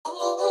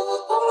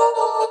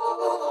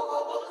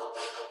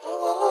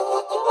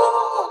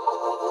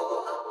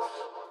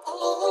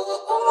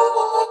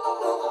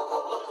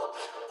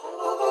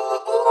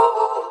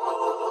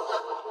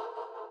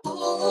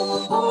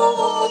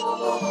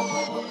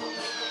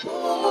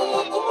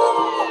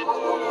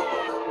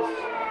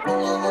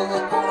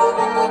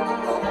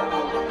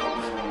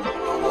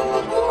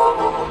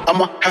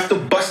I'ma have to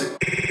bust it.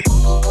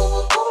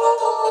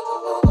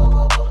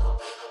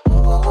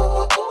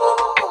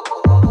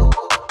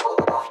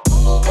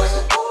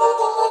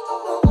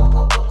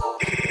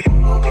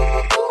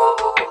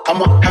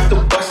 I'ma have to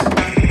bust it.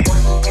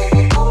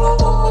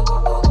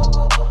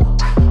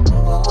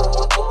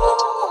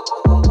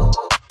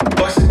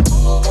 Bust it.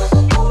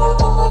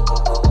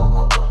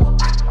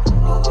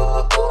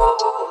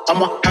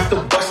 I'ma have to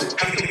bust it.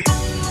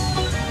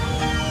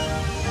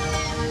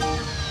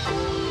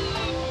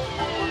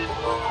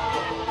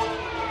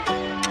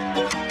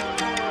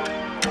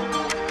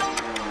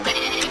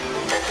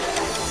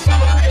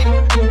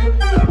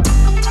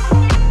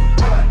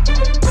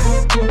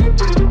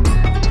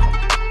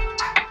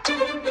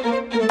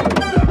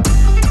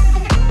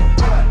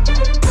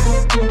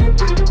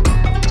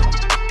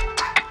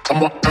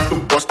 I'ma have to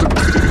bust it.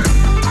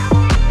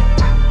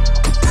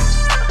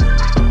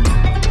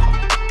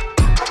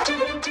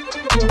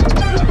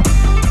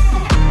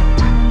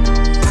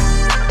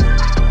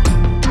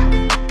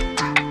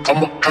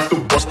 I'ma have to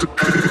bust it.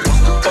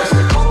 Bust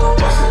it,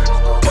 bust it,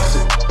 bust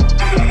it.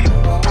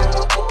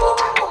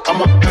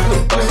 I'ma have to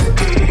bust it.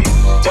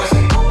 Bust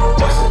it,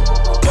 bust it,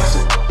 bust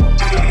it.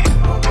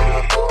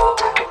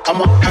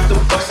 I'ma have to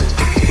bust it.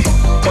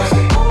 Bust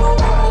it,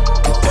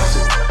 bust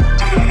it.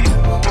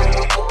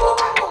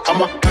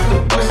 I'ma have to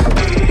bust it.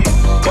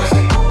 Bust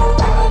it,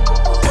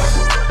 bust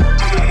it.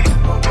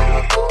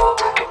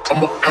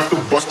 I'ma have to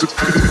bust it.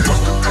 Bust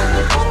it.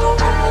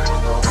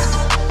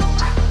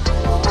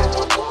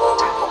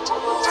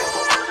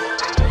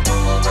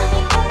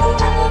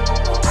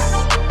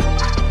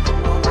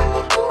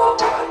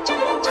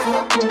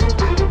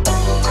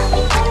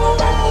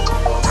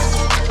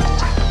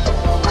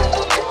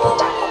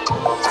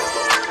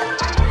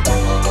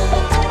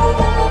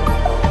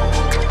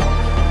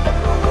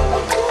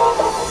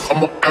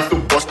 I'ma have to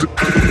bust it.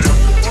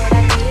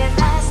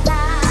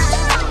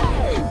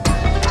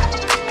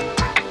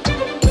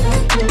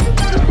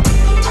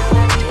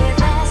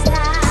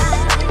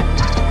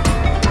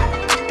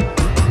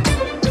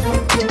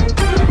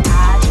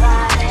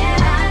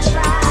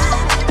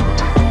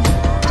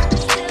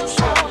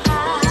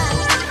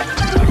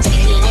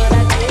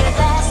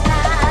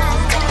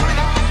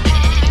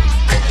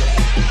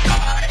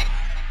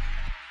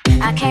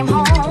 I came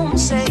home,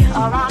 say,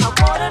 around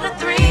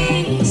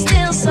 2:45,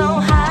 still so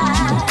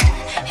high,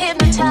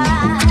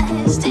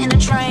 hypnotized in a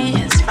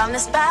trance from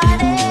this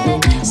body,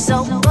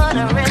 so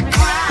buttery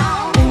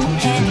brown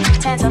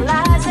and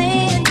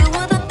tantalizing. You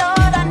would have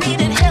thought I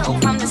needed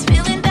help from this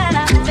feeling that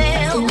I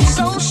felt.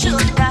 So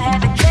shook, I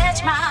had to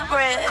catch my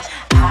breath.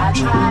 I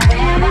tried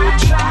and I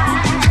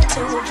tried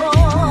to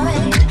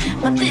avoid,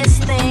 but this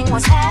thing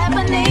was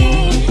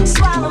happening.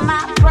 Swallow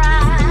my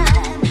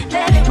pride,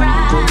 let it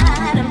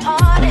ride and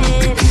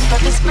parted.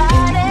 But this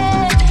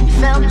body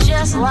felt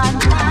just like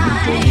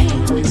mine.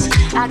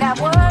 I got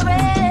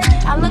worried,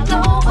 I looked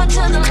over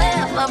to the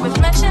left, a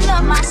reflection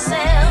of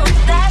myself.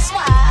 That's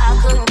why I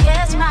couldn't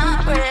catch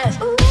my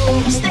breath. Ooh,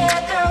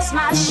 there goes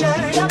my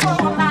shirt up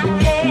over my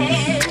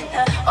head.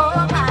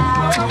 Oh my,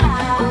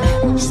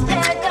 ooh,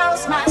 there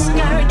goes my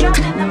skirt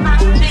dropping to my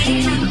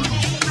feet.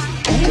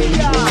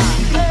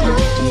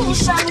 Ooh,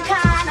 some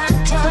kind of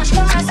touch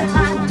caressing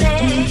my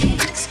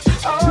legs.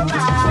 Oh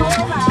my,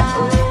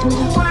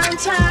 ooh, I'm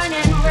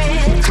turning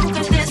red. Who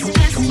could this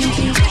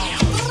be?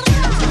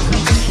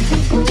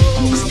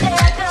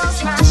 There goes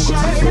my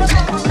shirt up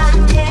over my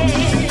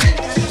head.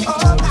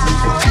 Oh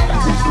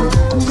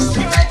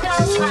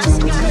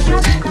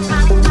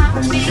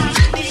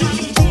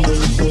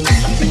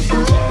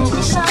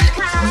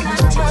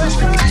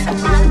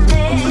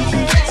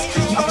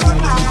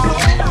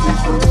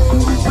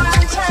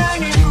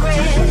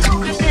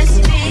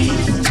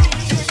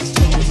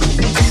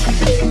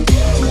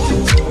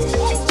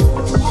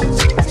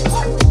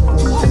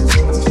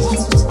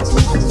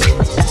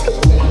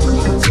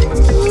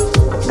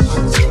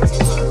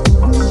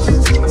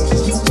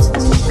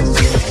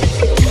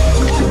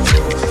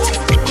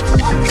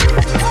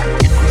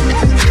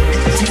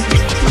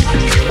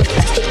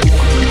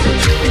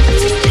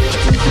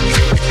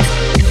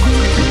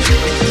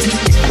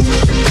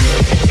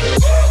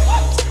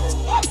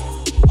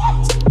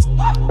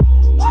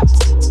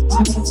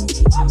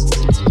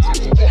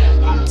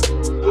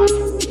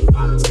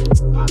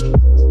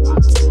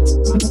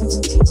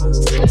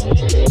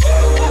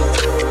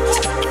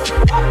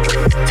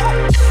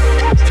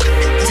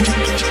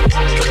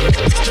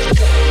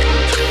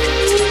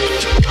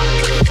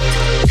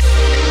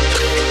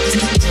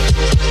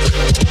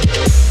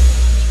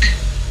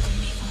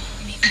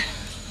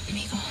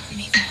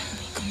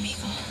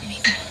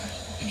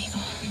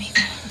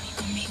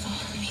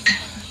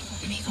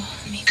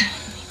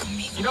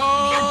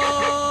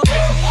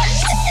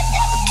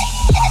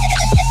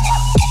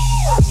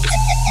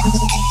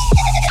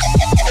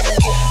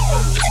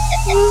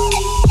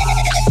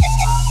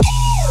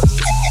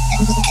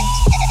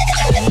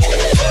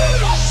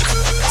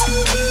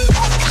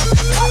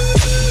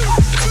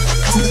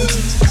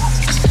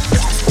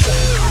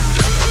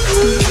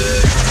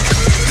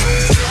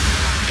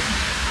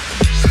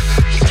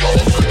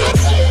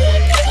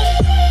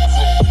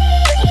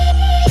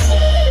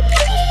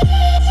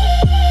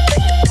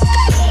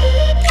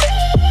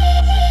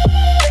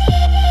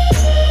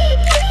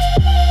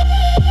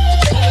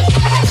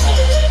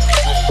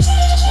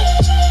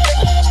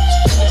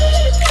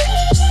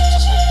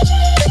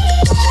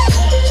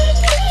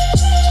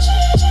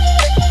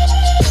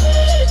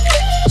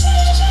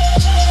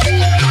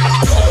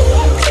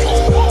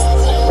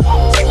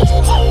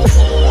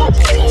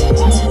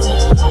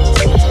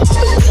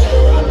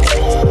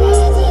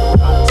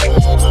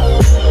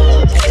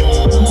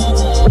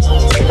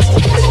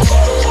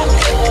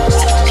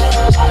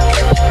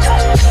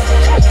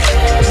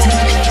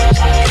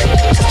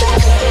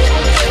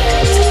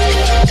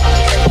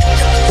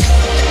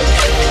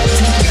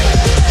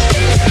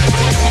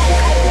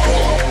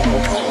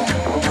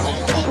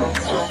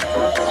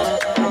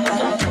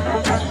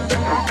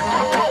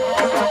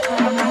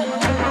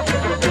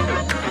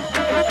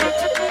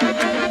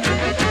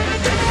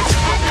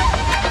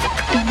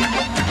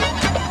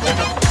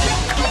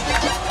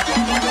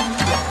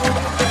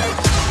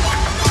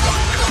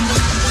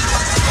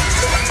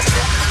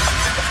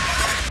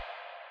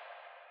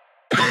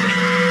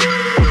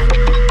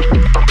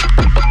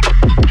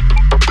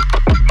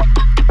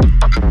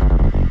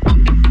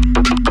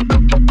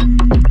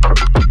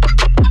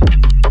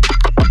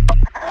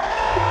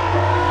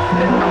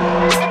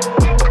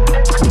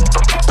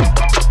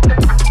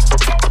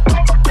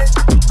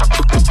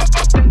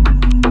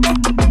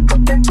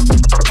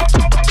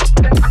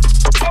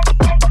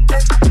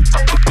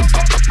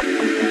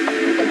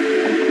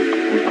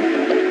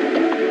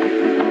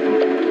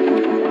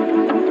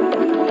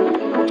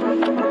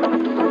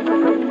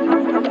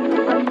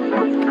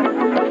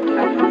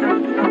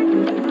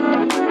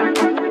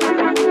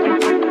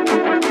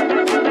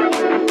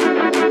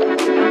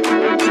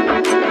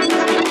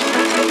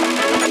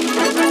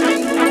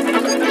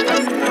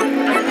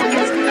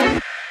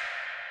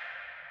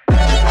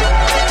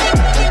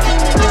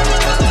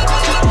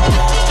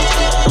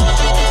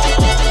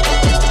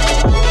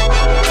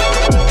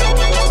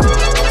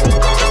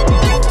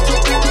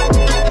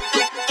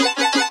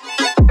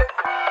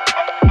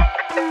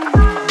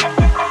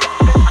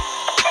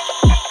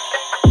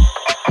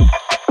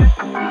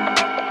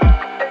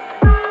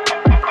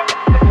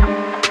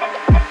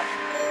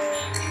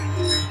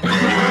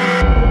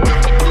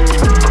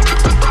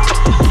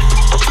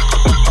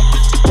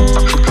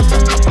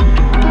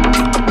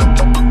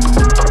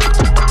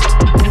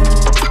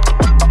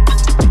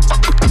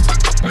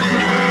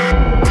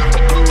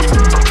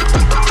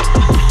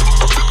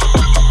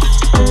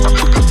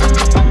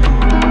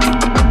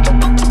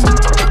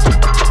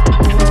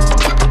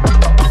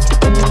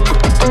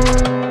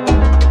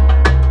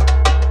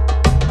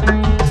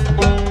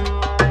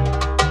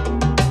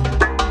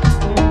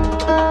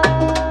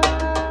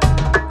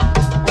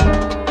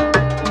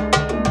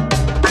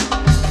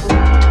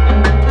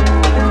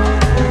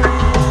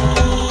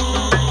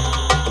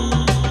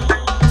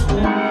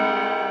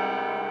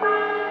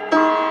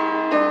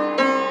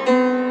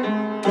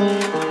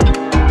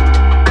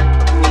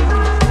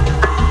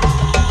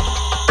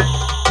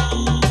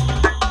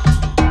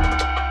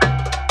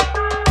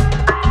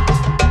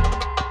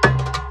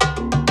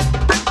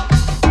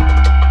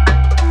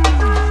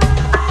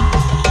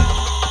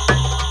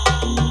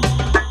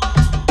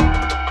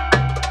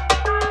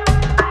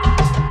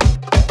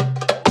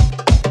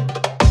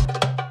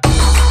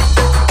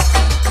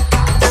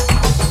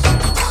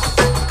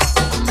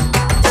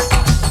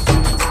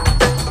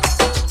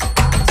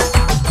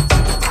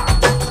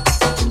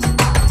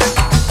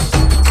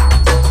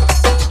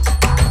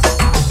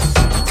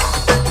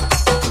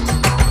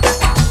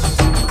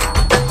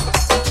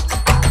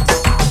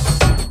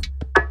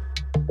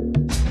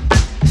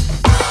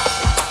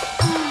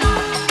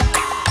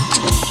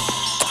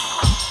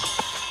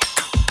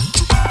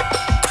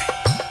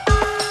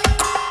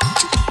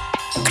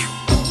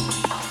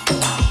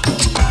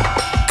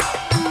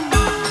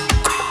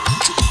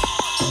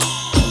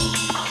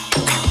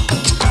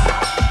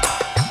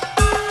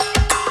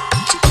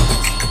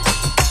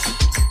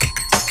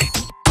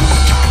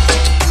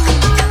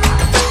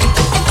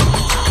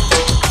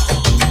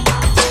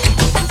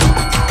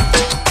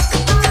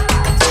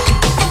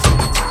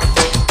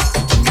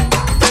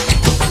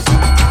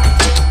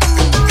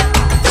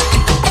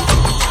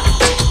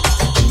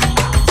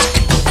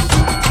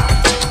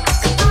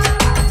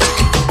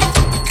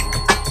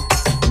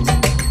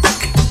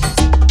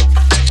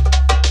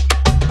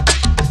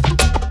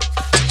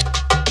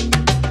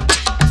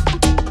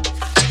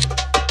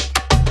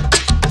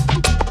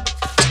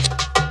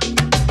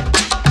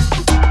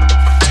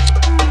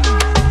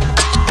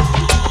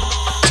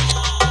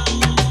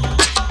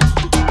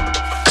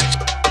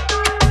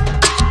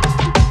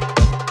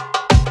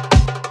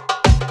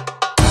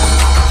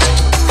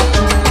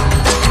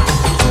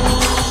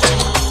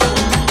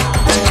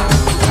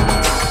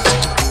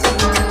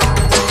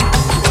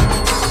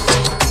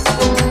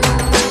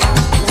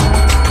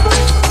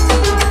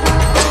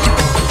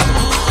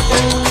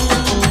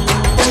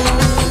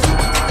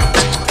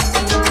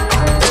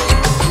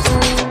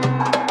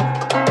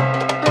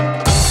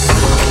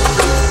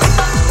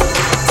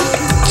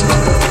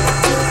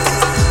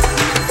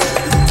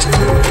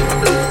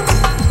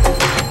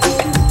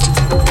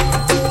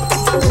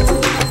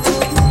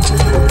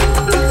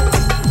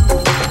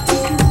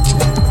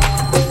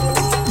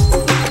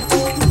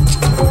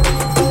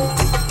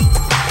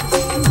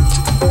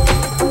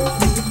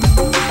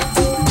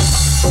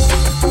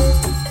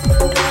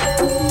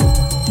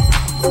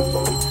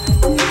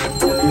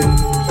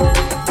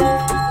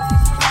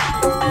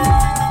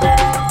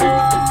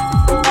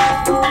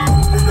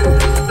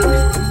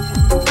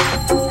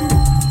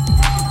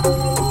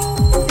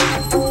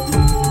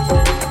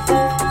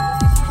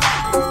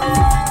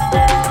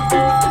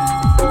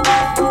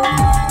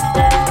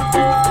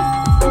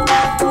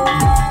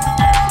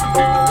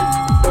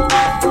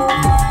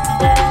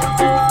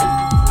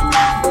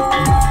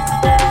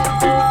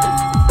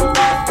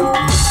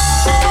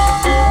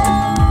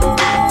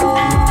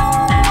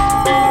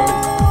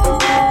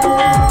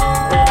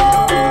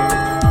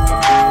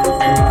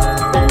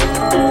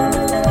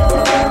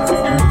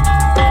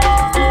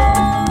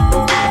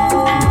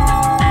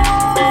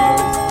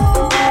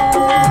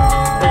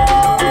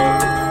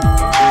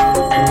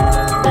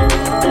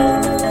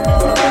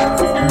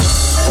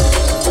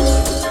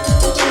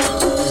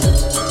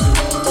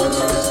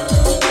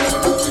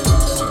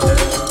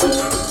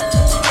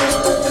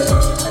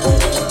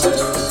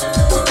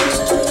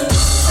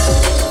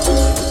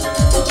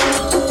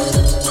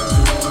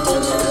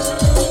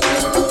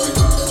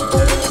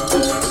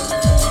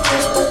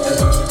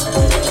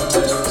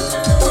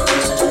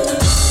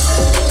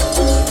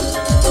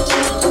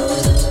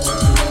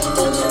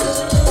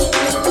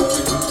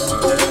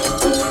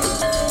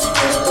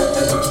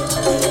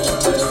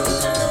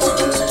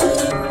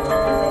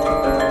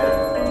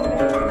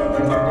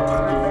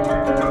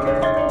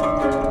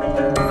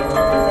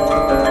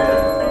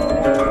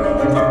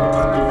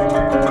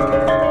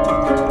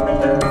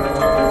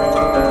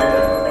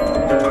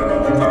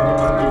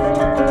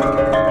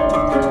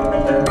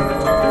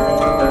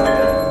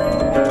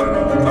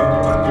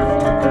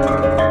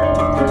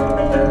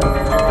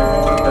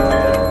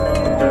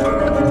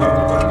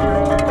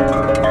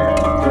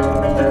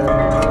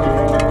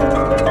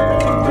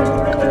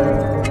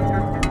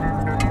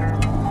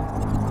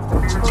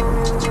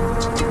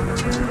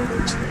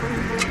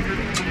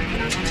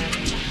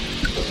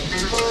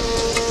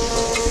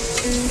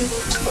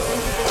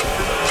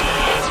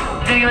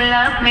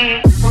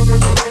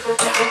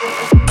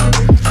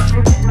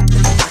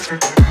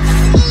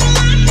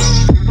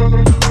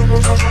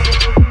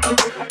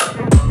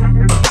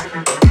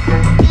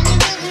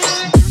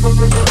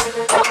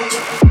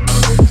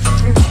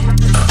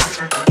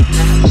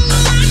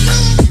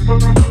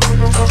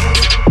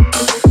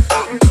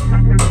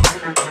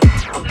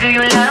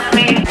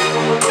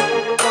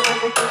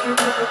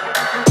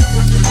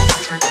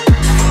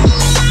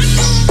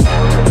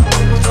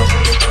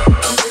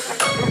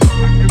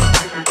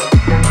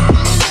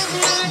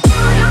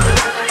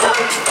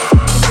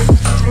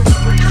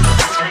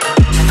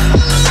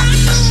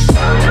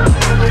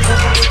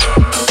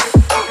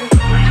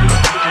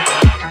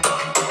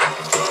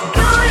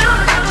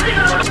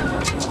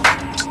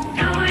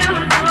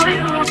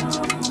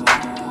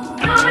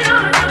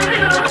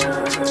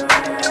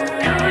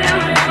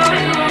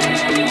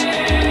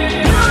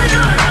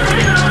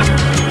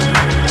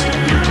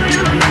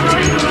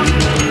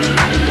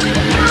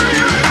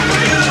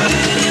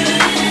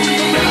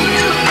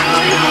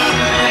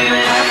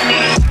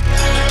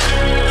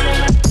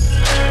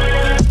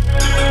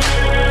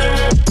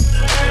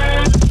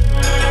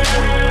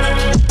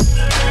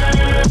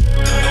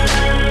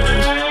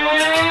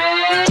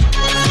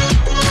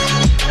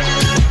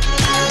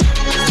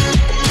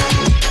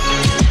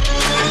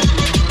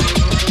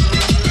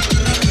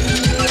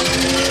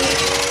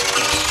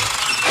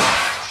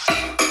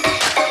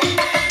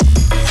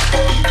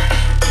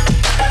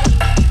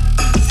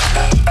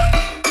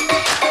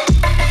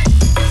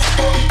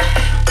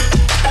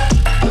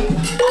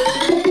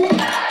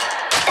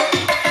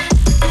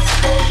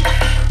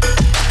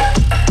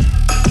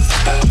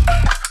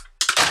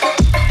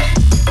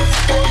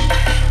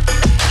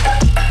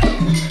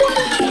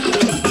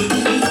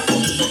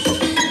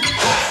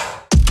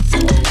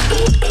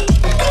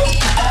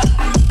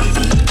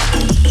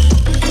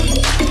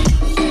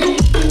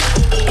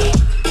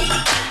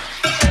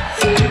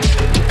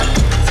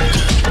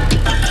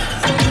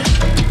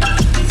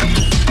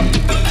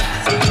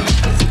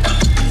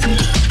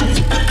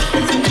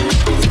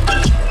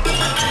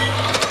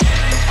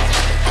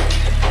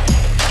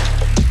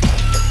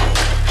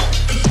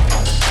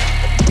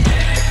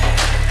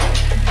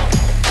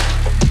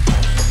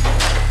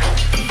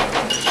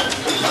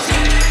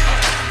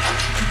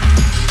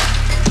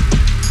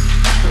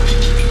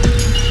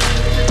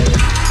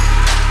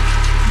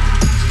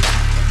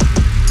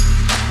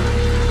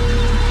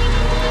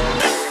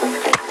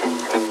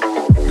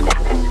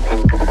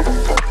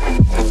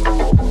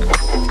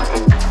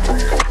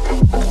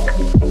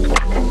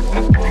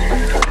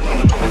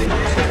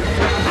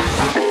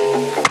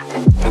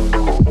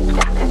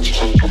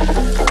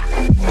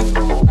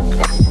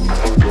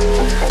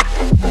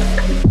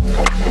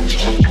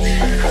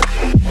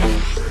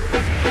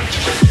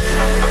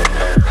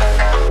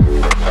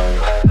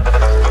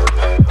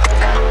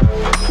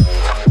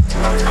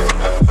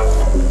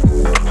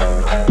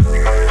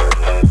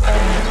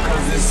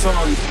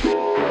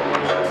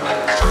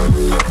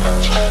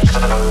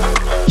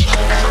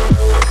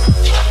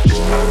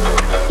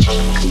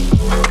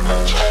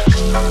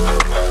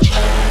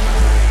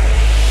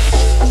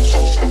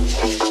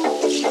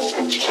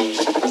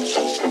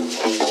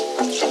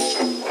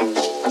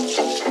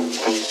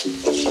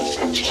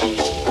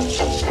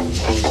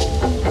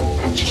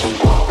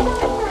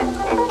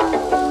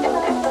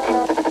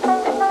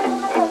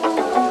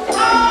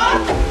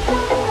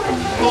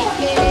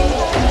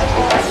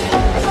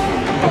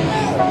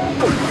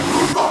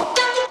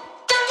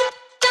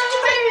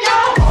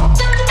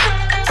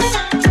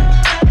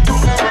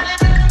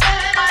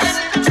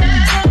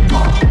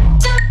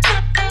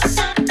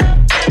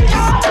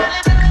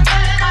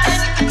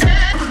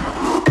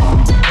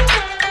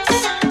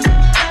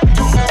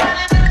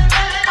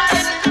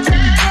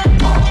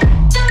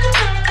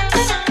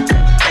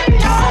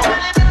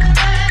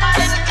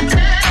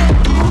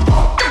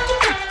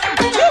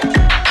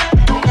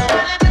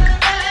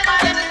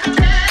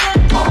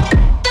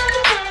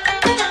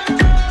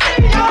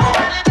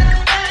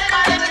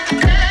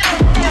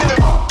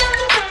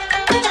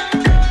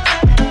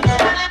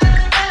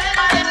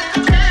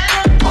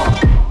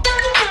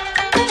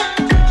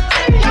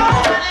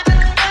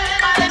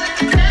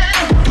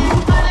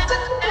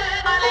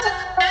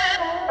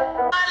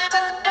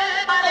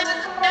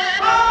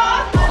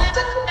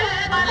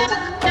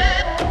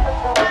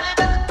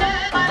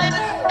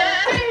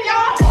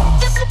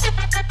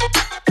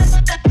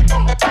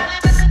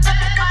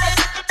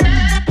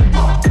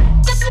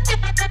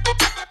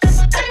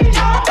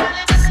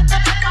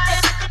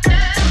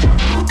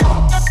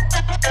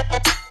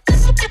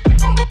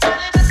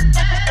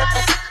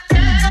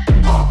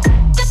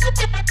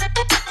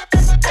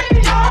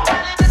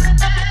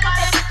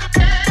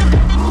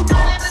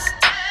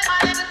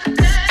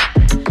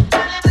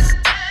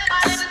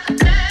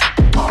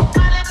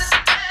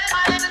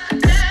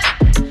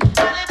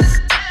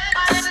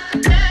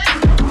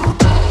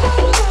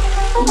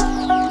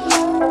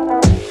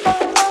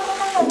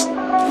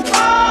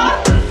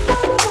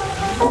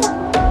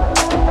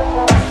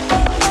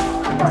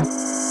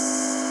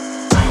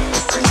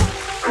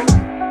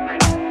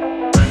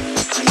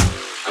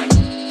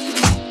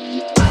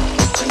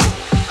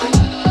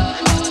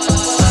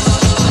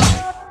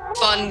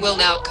Fun will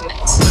now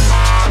commence.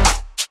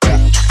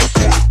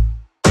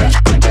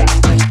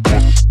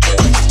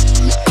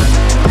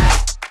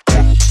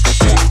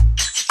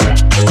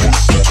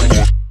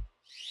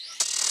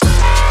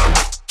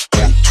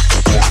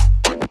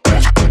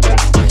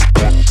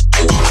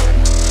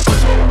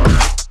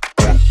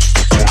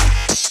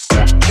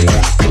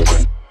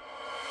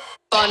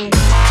 Fun.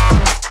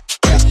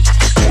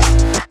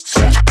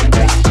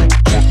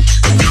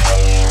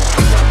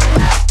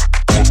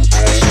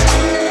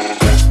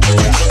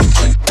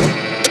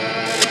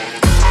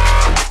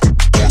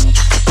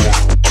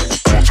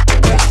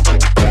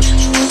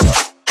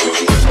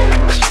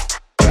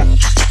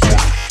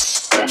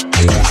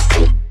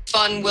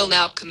 Fun will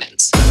now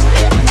commence.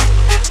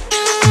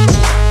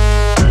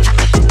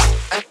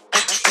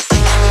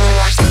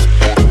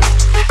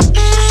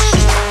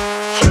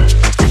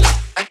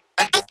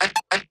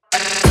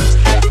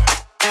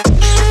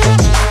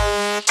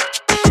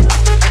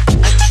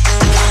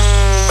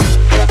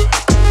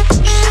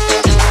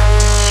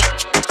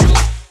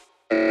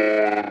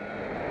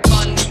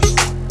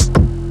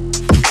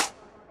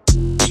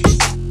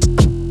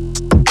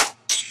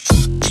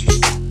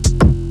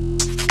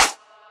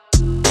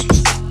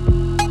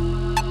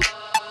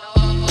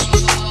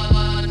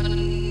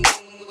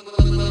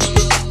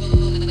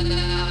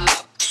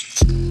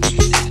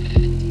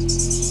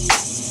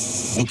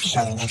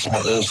 My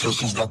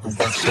ancestors got the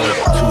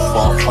backside.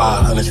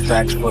 24500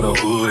 stacks for the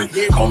hood.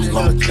 Call me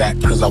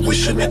lumberjack, cause I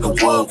wish a nigga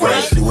would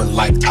race. Doing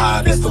like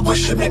I, that's the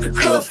wish a nigga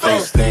could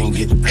face. They ain't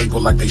getting paper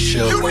like they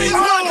should raise.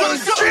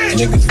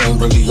 Niggas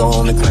ain't really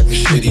on it like the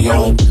shit he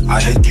on.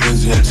 I hit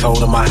Drizzy and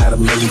told him I had a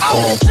million for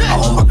him.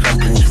 I own my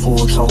company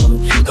full, told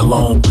him to keep the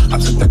loan. I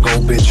took that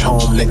gold bitch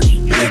home, nigga,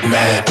 big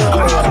mad.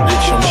 I put the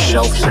bitch on the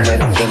shelf, so let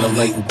it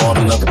ventilate and bought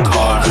another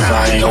car. Cause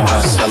I ain't know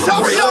how to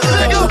celebrate.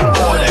 That good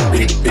boy, that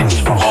big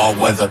bitch for all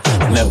weather.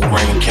 Never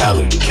rain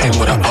Cali, came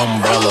with an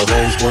umbrella.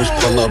 Those words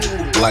pull up,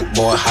 black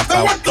boy hop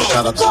out.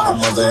 Shout out to my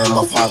mother and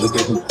my father,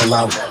 didn't pull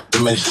out. The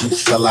man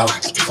sheets sell out,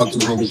 fuck the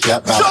niggas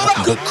got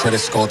out. Good credit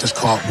score, this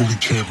car booty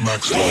can't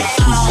max out.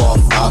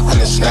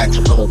 24500 stacks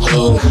for the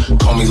hood.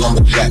 Call me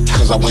lumberjack,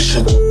 cause I wish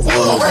it would.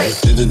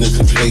 Did it in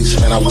the face,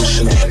 man, I wish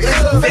it would. It's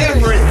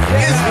different,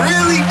 it's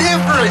really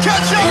different.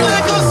 Catch up,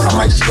 niggas. I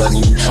might study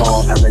you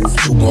tall, I let you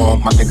too warm.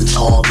 My nigga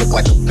tall, look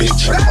like a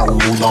bitch, I call him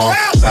Mulan.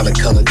 Solid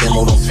color,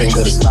 demo, them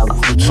fingers, style of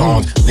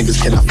croutons.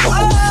 Niggas cannot fuck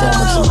with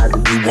performance, I'm like a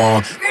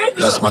new.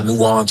 That's my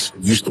nuance.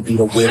 Used to be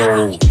a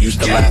widow. Used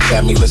to laugh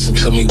at me, listen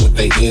to me with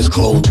their ears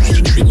closed.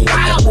 Used to treat me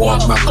like that boy,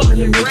 I'm not in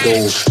the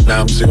middle.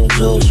 Now I'm 0,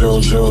 0,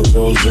 0, 0,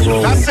 0,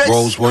 0.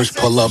 Rolls Royce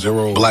pull up,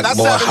 black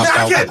boy hop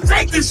out. I can't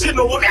take this shit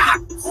no more.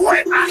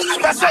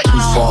 That's it.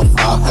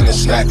 24500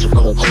 stacks for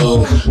the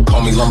hood.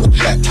 Call me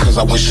lumberjack, cause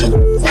I wish it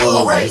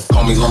would.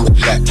 Call me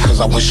lumberjack, cause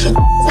I wish it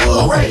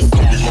would.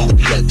 Call me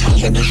lumberjack, cause I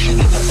wish it would.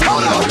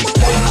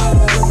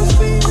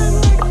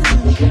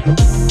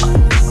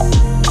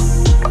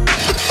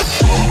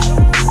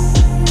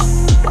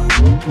 Give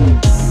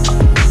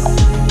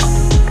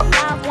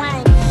it to me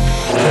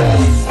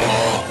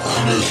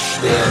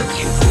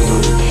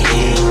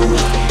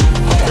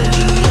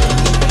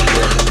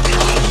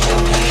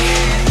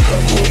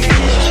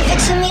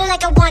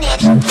like I want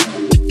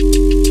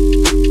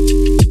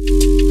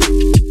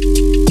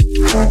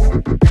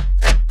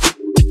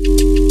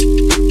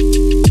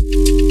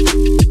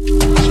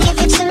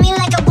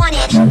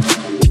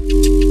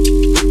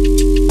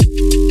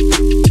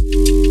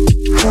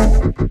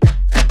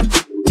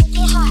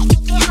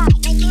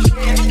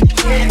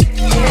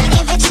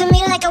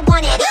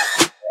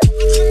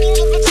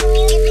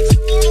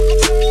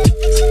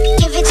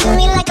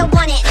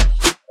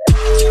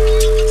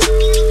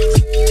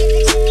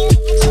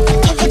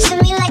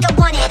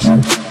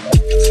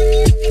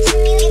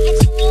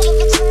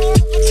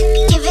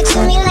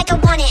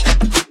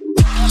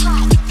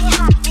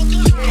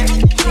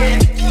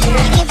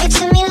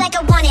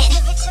it.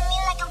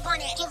 Like I want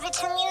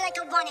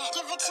it.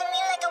 Give it to me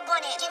like I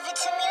want it. Like I want it. Give it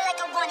to me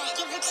like I want it. Like I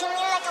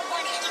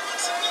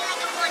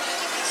want it.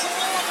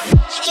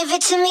 Give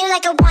it to me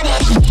like I want it.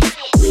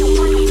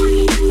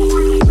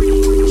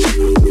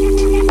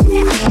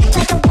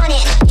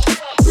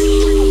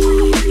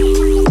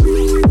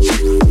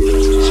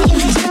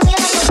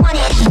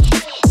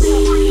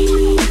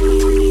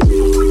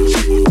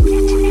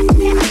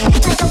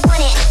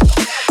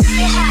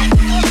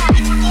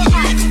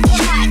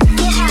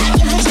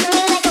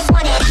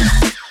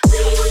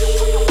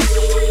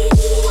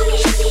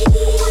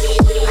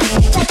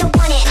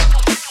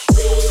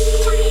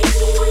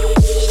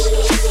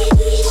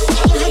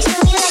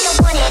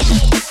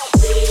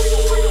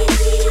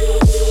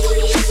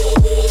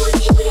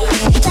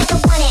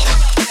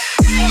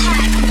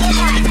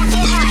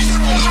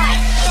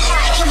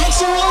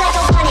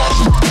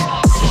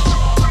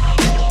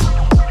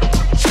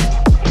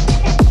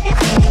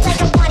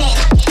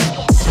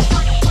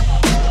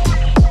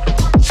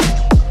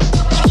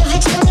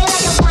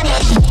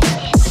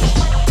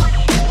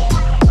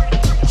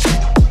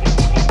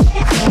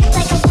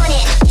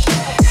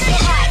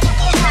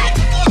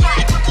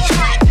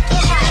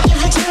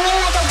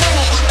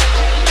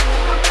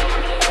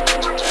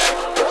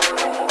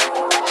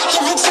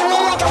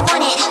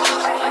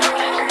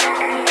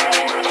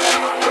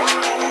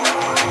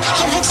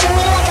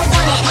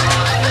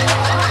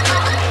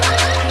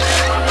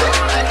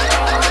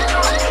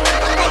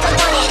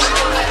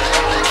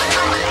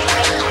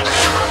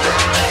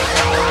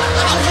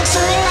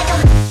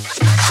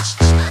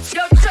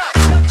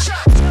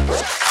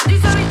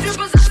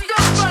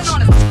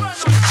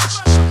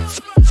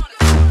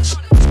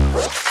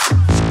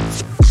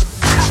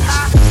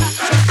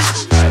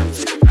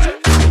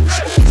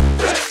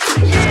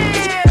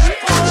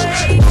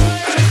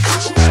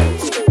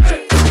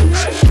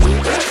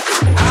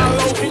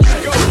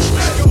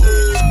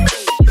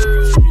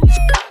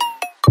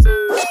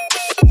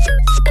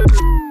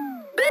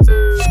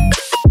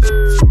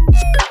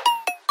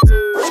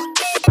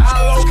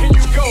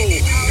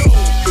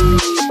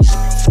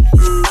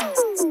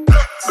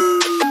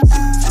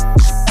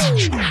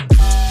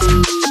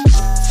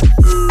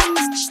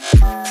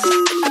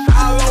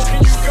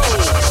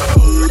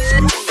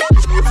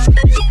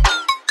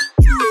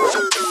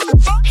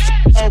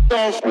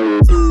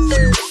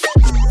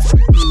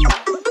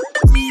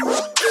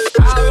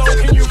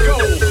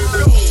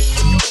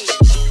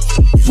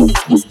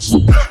 How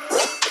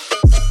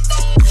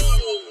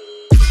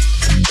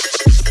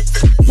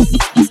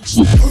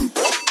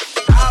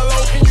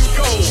low can you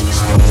go?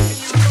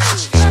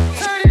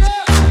 Turn it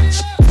up.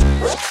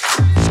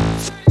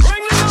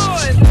 Bring the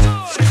noise.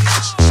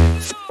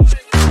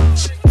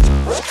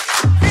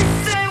 They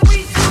say we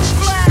too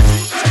flat.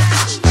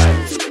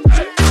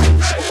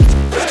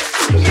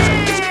 Yeah,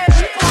 boy.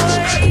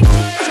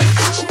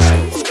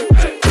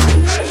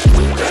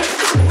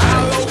 How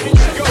low can you go? How low can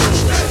you go?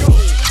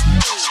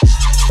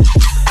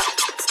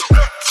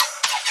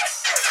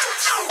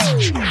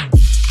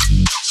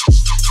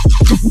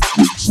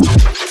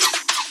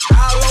 How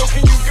low can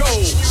you go?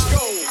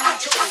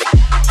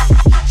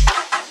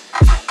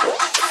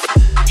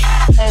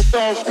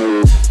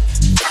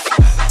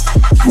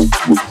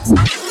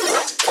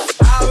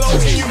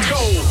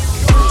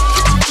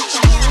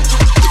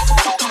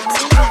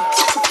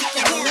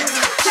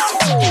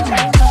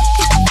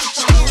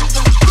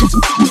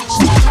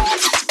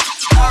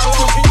 How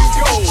low can you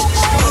go?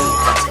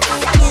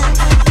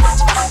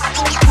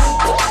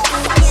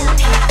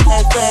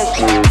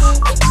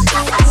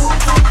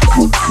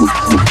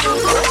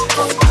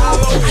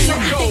 How low can you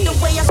go?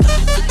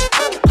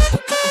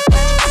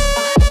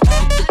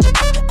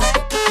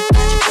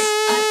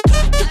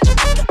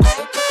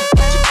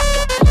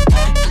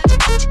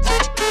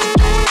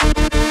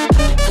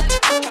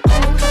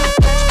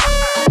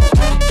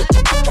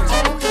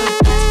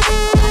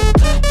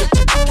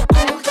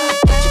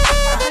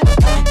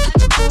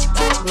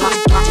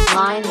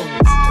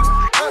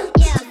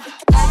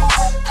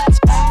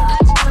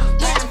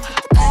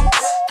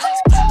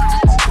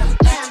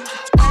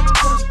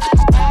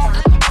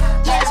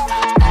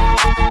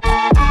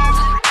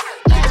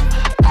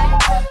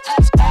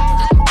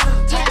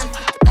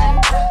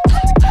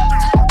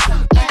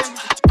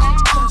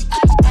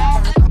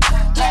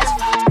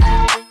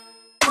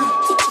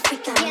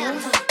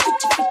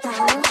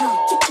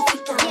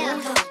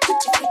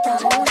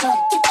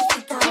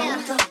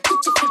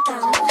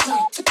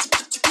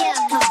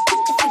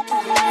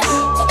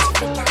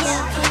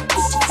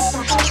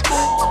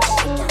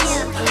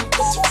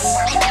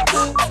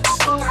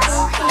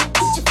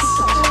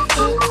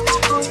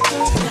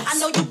 I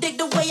know you dig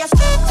the way I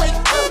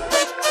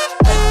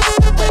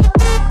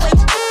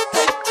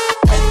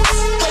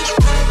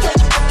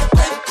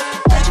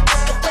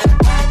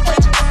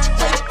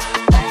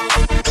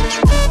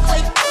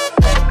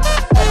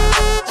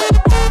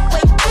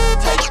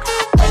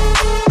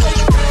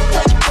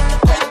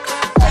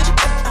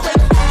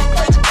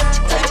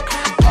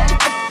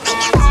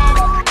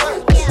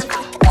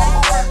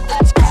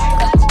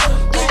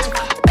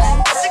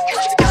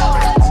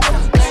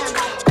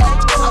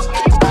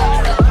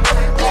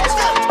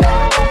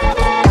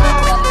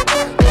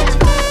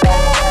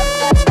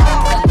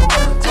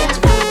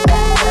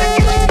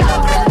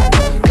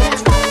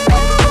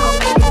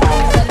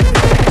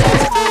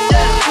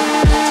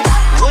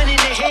One in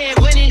the hand,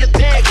 one in the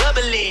bag,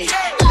 bubbling.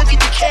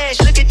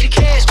 Look at the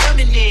cash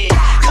coming in.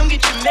 Come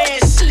get your man,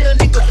 this little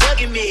nigga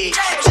bugging me.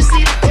 Just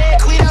need a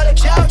bag, quit all the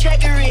job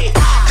jackery.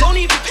 Don't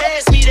even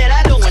pass me that,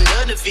 I don't want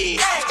none of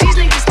it. These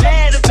niggas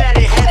mad about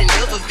it, had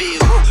enough of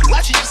it.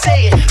 Watch what you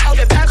say it, how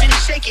that poppin'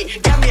 and shaking.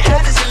 Got me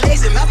hot as a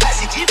laser, my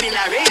posse dipping,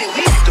 I rated.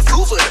 We had the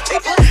proof of the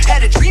paper,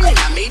 had a dream and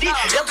I made it.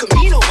 El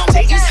Camino on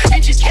Vegas,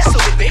 bitches guess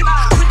over baby.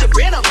 Put the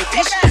bread on me,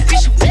 bitch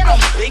you bet on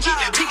me, bacon.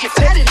 Pick it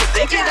flat in the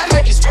bacon, I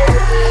might just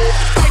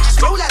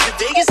roll out to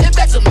Vegas, head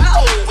back to my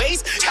old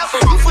ways. Got a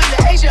roof with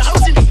the Asian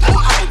hoes in the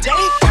pool all day.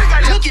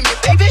 Look at me,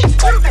 baby.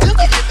 Look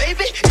at me,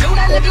 baby. Don't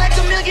I look like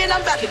a million? I'm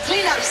about to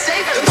clean out the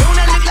safe. Don't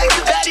I look like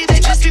the body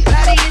that just be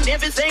bodying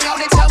everything? All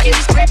they talking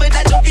is great, but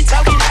I don't be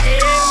talking. I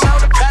am all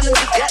the problems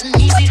have gotten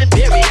easy to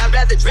bury. I'd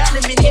rather drown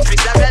them in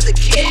Hendrix. I'd rather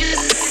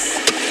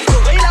kiss.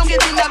 But wait, I'm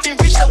getting I've been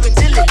rich, so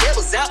until the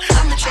devil's out,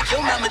 I'ma take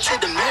your mama to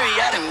the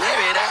Marriott and wear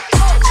it out.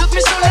 Took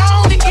me so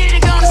long to get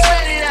it, gonna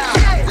spread it out.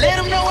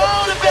 Let them know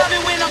all about me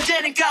when I'm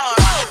dead and gone.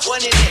 One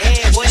in the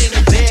hand, one in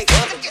the bag.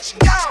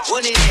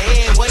 One in the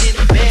hand, one in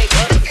the bag.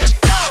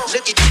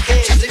 Look at the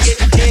cash, look at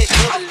the cash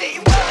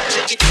bubbling.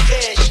 Look at the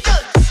cash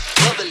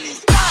bubbling.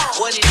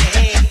 One in the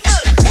hand,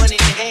 one in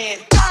the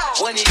hand,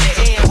 one in the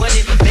hand, one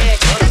in the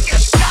bag. Look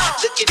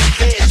at the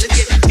cash, look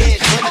at the cash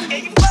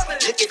bubbling.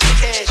 Look at the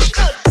cash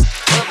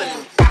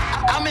bubbling.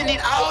 I'ma need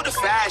all the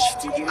fries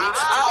you can give me,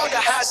 all the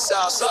hot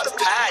sauce, all the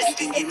pies you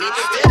can give me.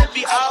 Better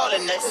be all or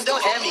nothing,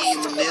 don't have me in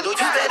the middle.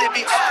 You better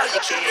be all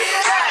you can.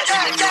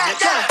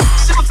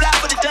 Super fly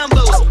for the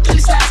dumbos,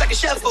 Billy slides like a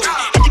shuffle.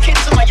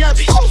 Indicators on my young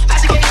bitch.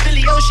 I just gave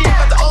Billy Ocean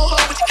about the old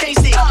hoe, but you can't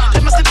see. Let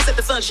my slippers at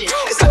the function.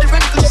 Cause I've been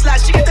running through your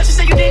slides. She got that you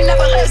say you didn't have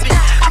a husband.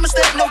 I'm a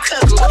stud, no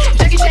cuddle.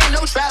 Jackie Chan,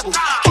 no travel.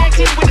 Can't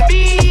clean with the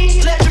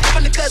beat. Blood dripping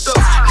from the cutthroat.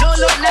 No,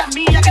 Lord, not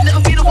me. I can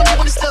never be the one you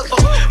want to stuff for.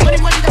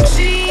 Money, don't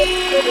see.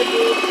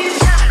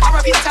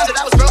 R.I.P. the times that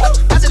I was broke.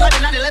 I said like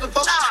the 9/11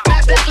 folks.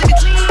 Mad black, living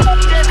clean.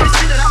 Yeah, they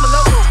see that I'm a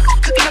local.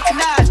 Cooking up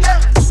canard.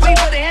 Waiting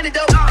for the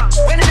antidote.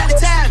 Running out of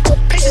time.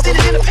 Patience in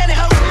the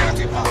pantyhose.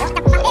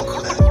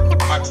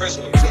 My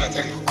principal is gonna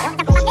take it.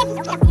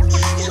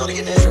 He's gonna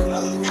get that.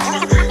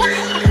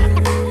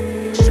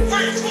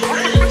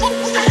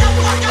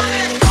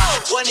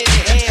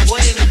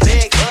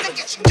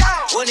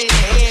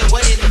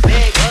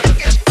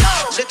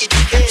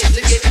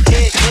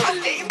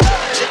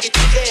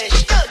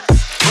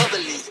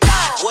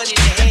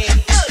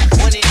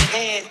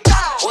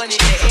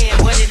 the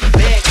hand, one in the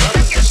bag.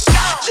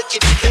 Look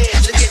at the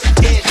cash, look at the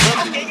cash,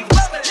 bubbling.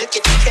 Look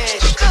at the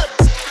cash,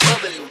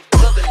 bubbling,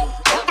 bubbling,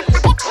 bubbling,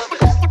 bubbling,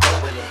 bubbling,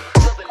 bubbling,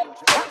 bubbling.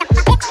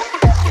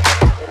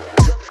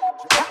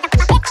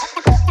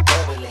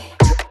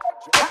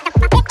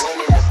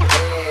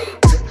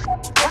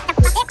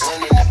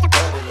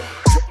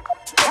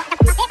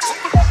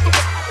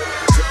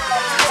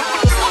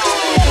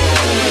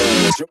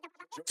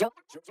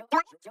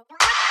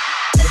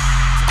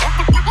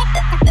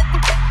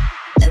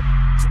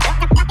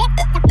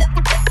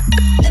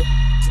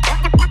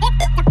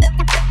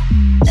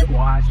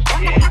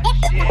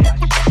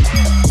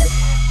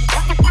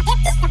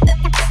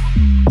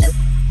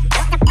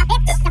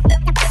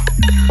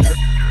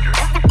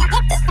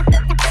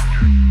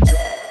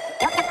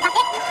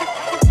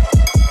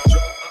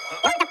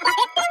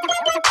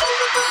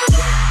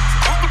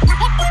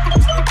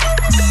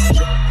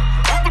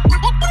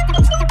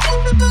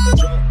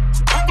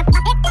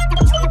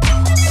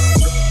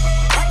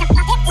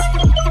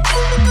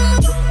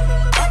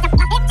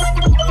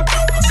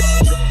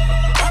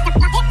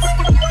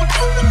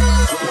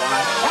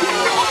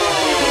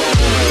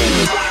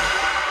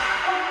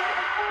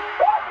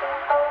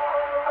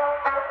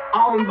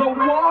 On the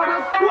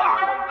water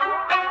squad,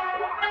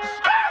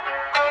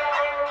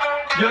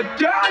 you're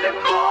dirty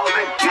for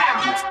the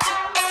camera.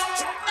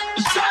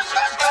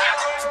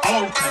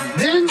 All the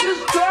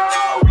ninjas go.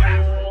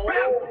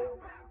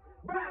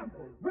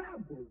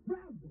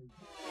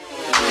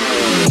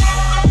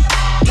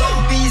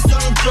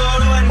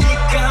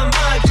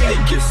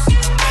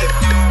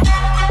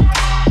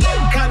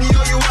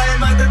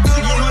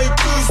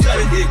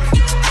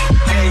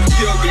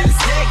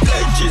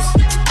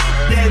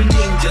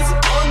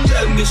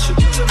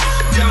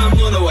邪魔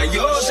者は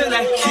容赦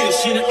ない九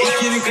死の生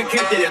きるかけ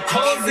てりゃ当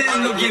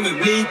然の義務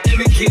見て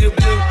み気分人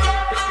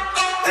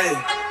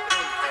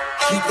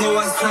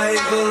は最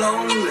後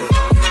ロンリー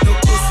残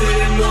せ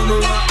るも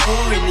のは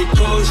大いに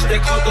こうして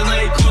こと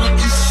ないコン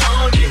ディシ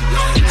ョンに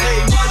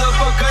まだ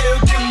バカよ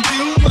can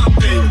do my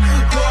thing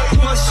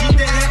恋はし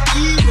てな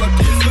いわ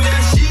けそりゃ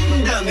死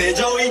んだ目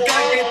上追いか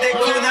けて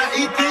こな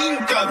いテ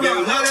ィンカーベ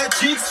ルなら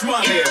チックスワ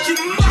ンヘル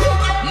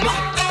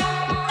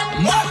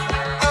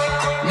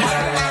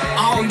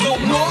On the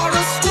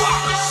water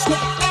squad,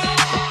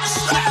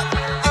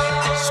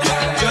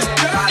 just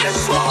got it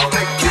for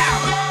the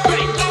count.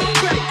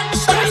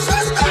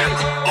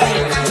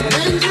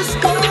 And just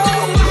go.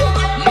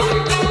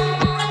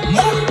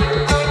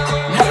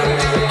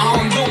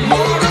 On the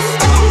water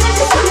squad,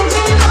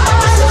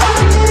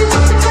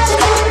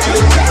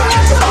 just got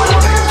it for the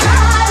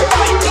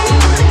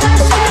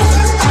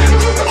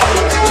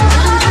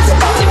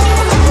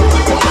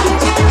count.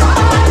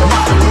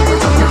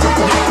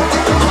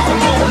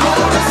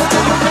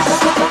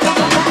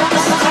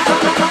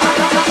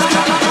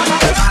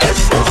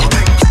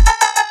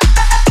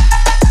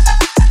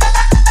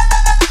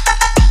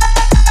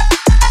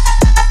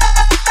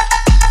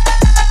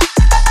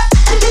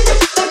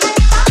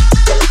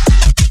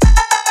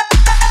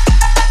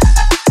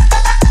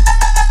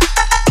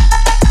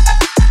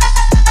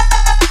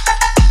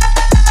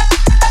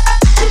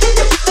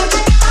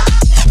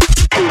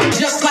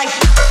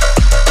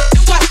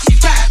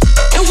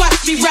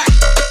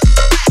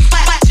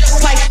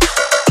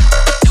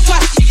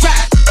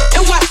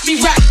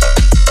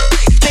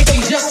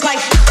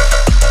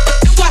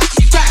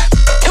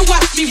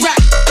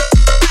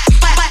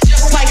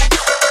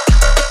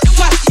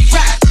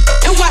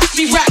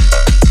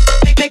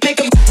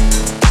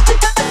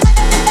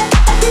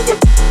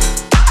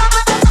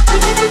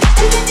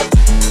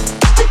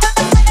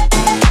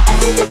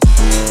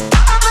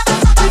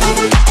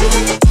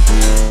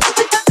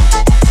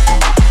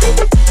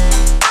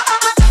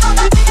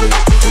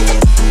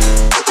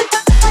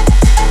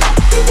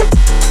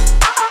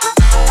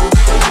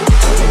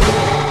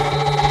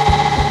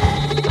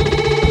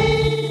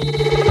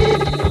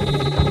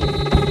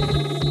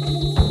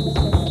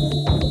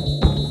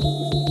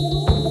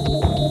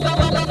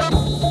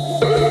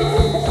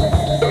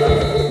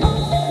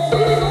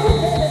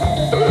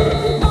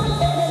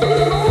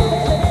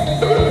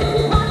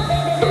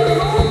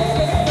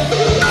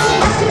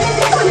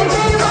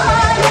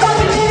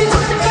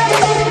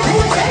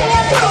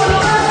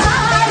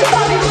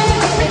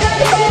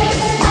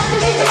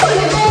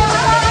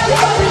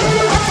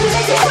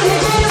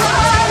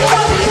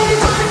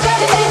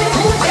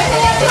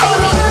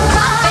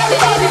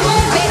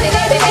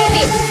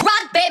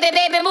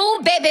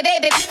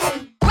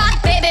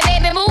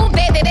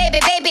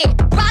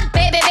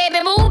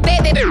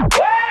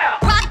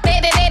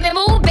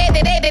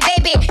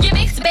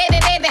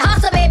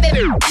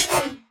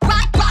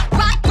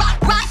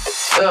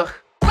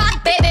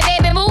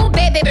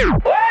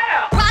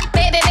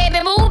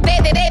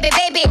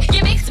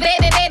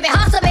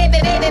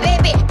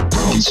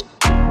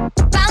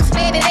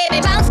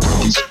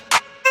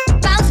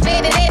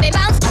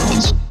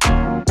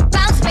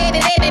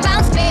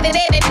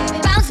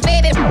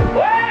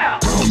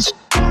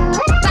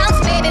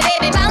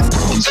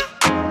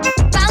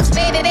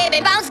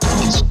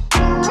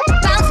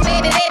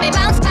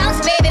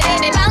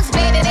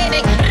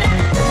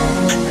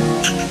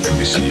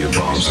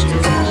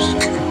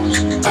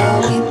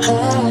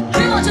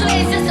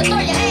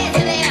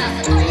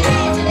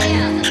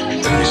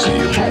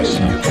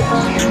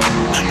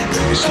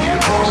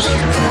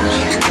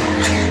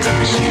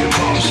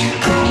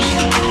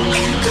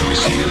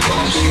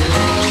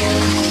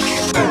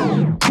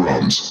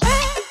 Drums.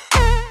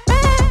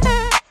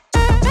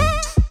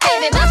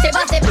 Baby, bounce it,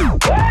 bounce it.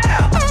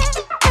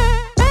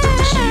 Let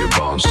me see you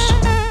bounce.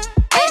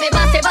 Baby,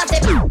 bounce it, bounce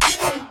it.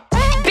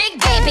 Big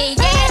baby,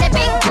 yeah, the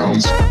big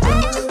Drums.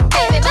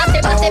 baby, bounce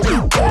it, bounce it.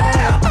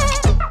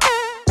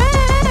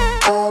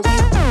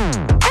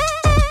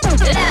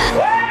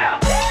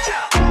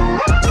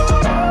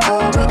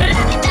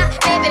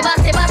 Baby,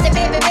 bounce it, bounce it,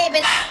 baby,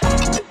 baby.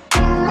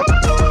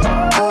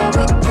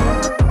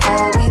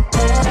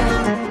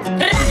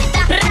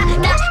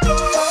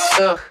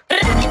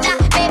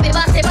 Baby,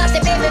 bounce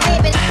it, baby,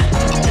 baby.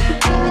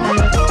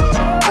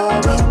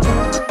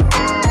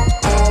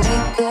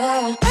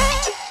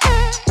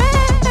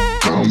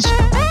 Drums.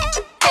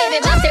 Baby,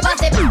 bounce it,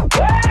 bounce it.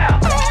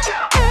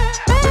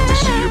 Let me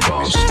see you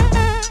bounce.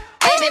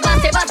 Baby,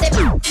 bounce it, bounce it.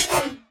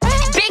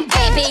 Big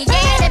baby,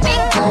 yeah, the big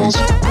Drums.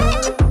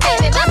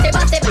 baby, bounce it,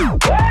 bounce it.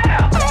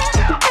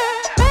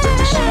 Let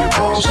me see you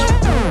bounce.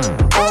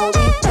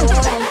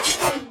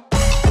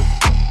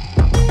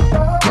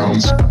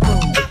 Drums.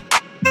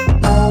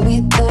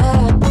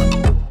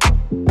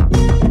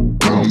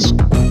 Drums.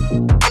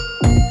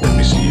 Let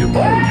me see you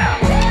bounce.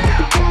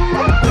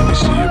 Let me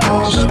see you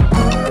bounce.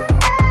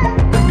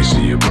 Let me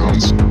see you bounce.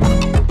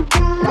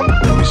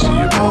 Let me see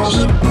you bounce.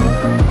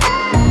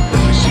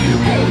 Let me see you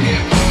bounce.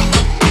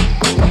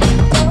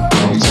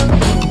 Drums.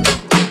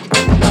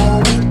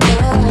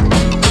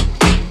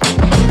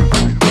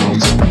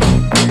 Drums.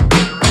 Let me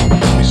see you bounce.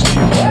 Let me see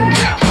you bounce.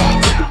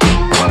 Let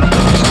me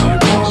see you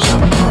bounce.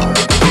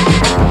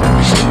 Let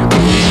me see you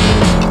bounce.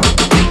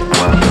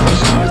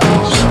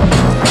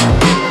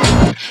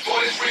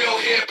 What is real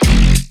hip?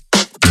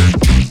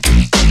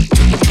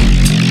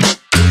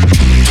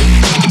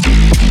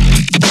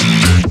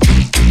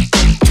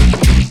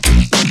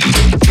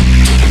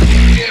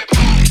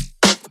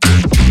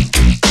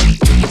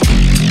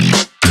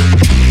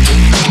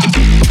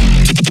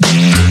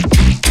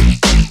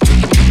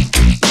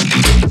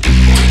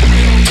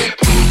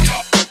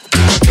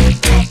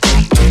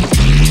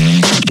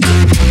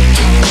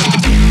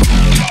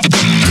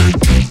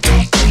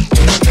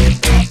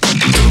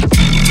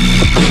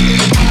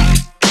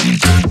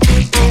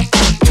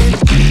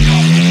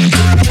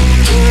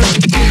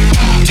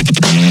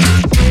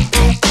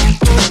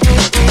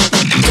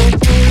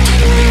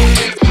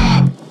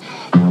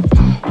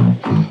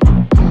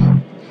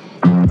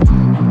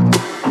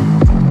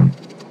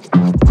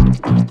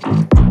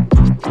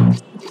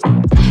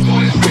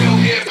 What is real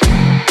hip?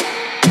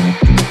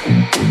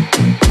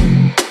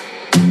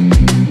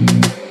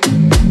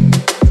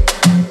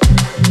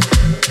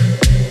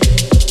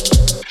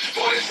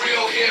 What is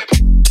real hip?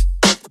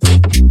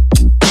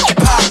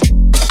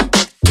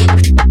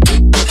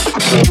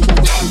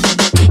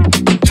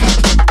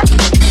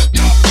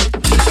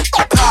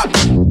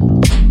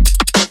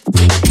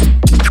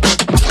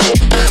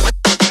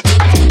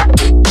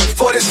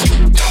 For this.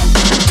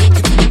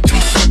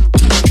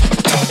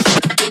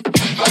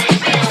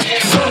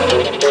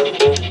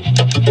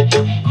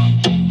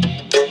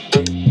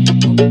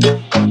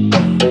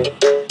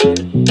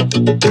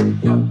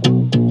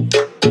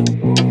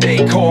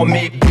 They call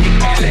me Big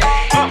Billy,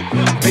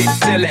 Big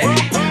Silly,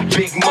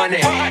 Big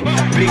Money,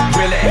 Big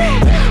Willie.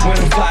 When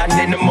I'm sliding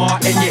in the mall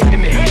and you hear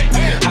me,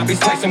 I be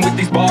slicing with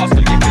these balls so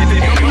you feel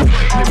it.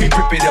 Let me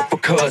rip it up for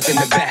cuz in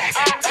the back.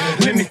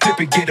 Let me flip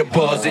it, get a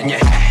buzz in your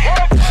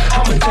hat.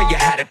 I'ma tell you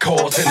how to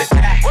cause an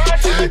attack.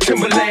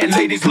 Timberland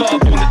ladies love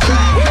on the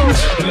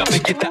track. Love to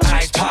get the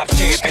ice pop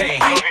champagne.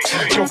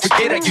 Don't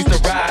forget I used to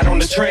ride on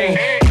the train.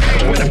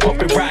 When I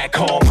bump it right,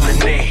 call my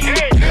name.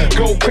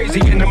 Go crazy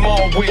in the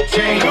mall with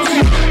James.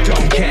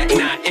 Dumb cat,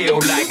 not ill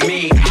like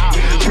me.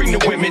 Bring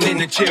the women in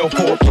to chill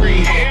for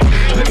free.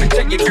 Let me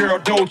tell you, girl,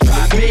 don't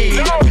try me.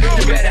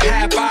 You better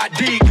have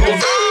ID,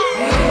 cause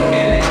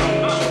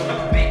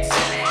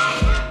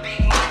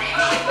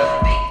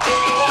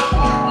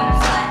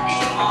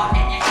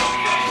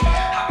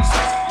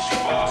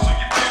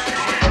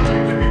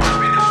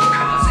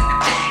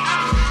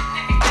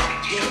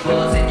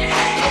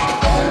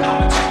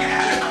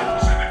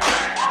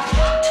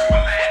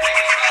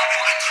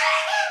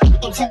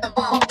Into the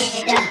ball, get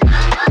it up.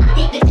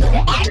 Deep into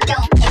the act,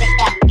 don't give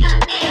it up.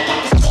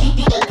 Deep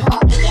in the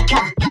ball, get it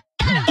up.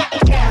 Got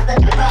this girl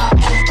looking raw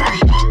and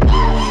funny.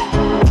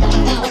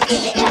 Don't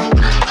give it up.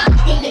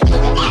 Deep into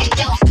the act,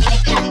 don't give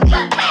it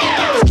up.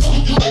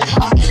 Deep in the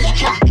ball, get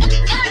it up.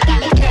 Got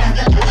this girl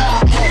looking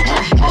raw and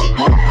funny.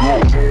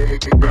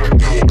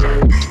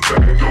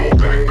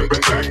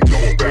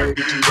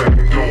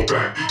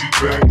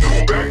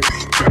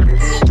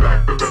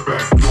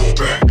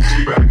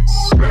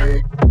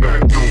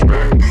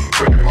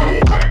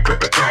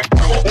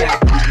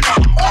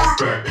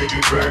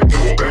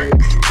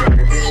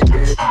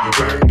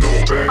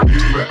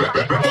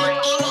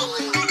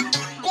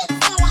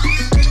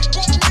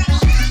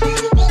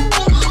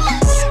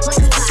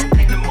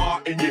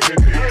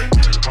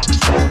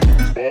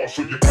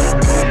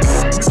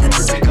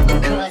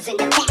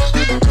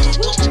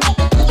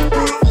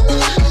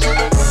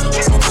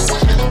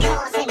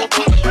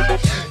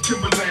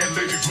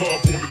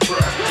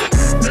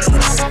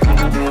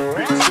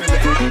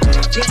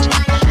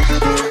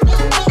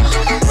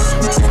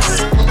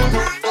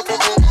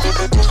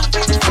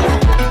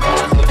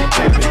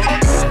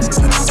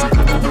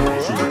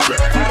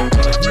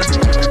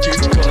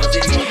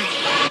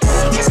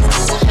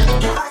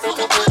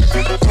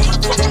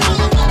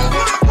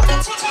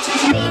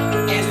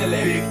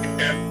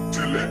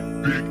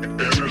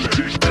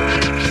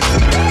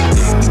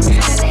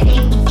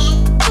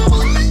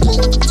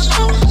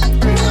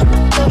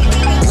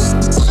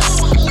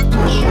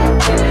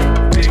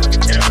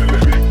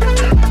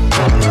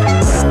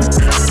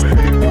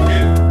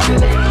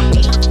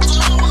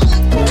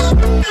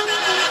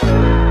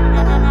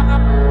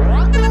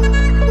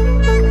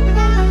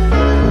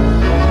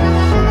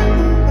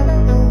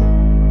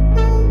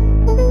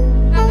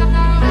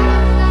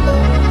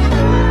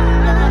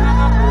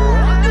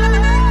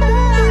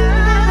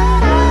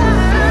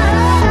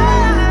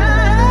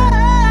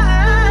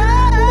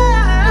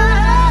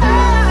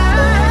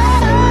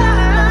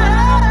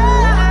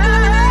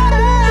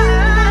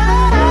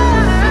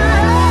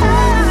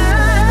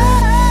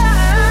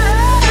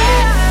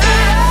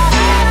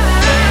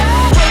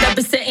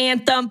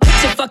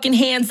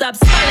 hands up,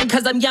 smiling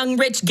cause I'm young,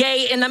 rich,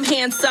 gay, and I'm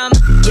handsome.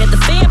 Yeah, the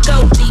fam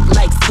go deep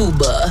like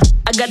scuba.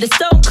 I got a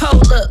stone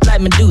cold look like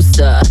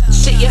Medusa.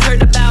 Shit you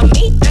heard about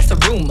me, that's a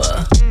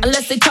rumor.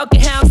 Unless they talking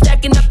how I'm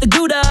stacking up the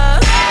Gouda.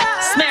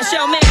 Smash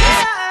your man,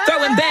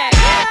 throwing back.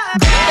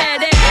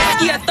 Grab that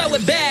ass, yeah, throw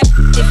it back.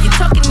 If you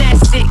talking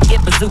that shit, get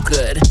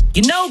bazookaed.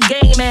 You know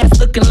game ass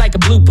looking like a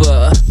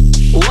blooper.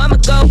 Oh, I'ma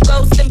go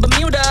ghost in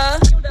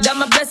Bermuda. Got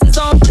my blessings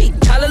on fleek,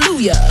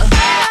 hallelujah.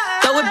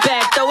 Throw it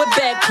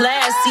back,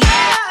 classy.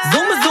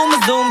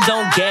 Zoom,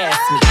 don't gas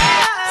me.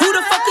 Who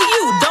the fuck are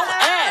you? Don't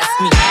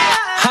ask me.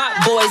 Hot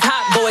boys,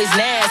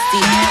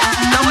 nasty.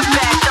 Throw it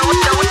back, throw it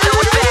back. Throw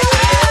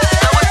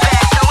it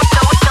back, throw it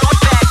back.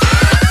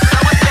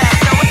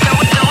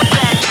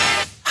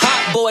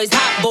 Throw it back. Hot boys,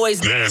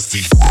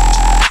 nasty.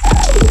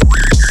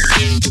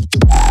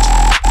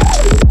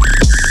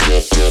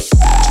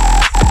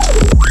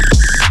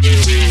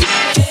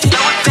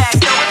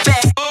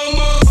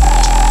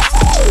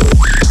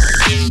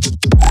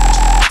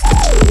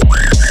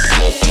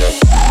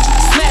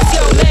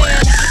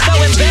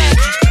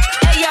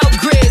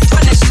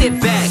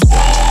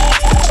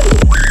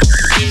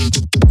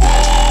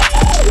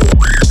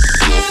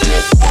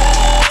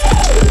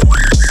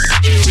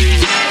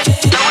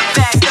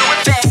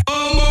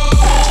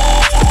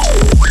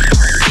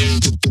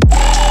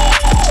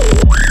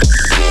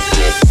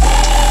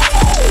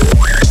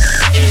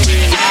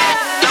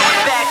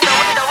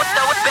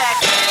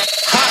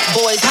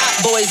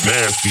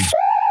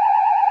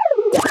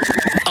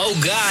 Oh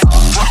God.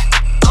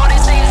 All they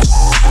say is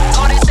oh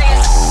God.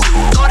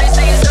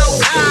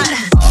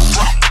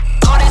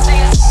 All they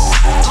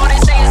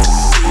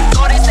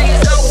say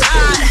is oh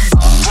God.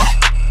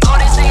 All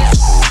they say is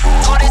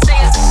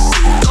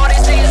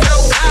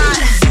oh God.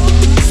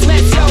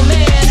 Smash your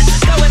man,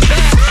 throw it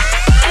back.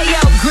 Hey yo,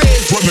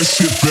 Grizz, Run that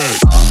shit back.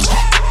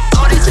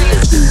 all they say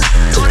is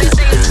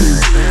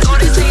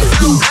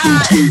oh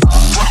God.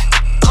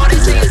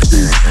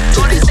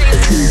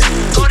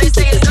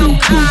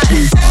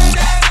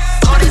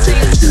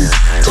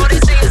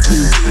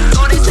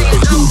 All they say is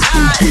oh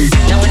God.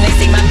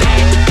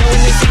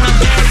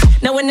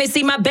 Now when they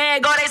see my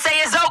bag, all they say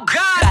is oh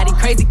God. Body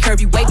crazy,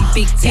 curvy, wavy,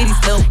 big titties,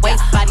 little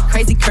waist. Body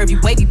crazy,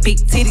 curvy, wavy, big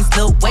titties,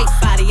 little waist.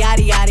 Body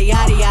yaddy yaddy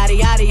yaddy yaddy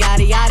yaddy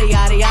yaddy yaddy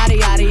yaddy yaddy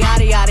yaddy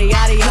yaddy yaddy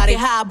yaddy yaddy.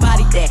 How I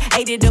body that,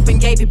 ate it up and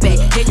gave it back.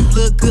 Yeah, you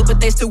look good, but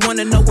they still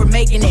wanna know we're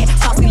making it.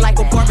 Saucy like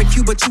a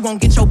barbecue, but you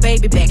won't get your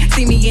baby back.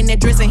 See me in that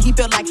dress and he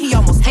felt like he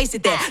almost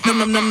tasted that.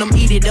 Num,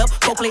 eat it up.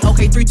 Go play,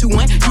 okay, 3, 2,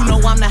 1. You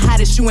know I'm the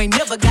hottest, you ain't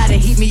never gotta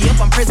heat me up.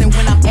 I'm present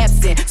when I'm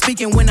absent,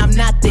 speaking when I'm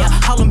not there.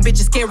 Call them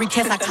bitches scary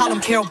cats, I call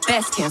them Carol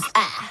Baskins.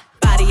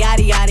 Body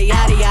yaddy yaddy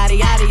yaddy yaddy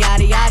yaddy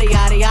yaddy yaddy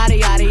yaddy yaddy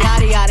yaddy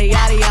yaddy yaddy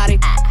yaddy yaddy.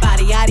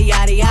 Body yaddy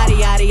yaddy yaddy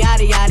yaddy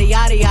yaddy yaddy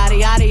yaddy yaddy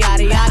yaddy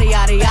yaddy yaddy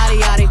yaddy yaddy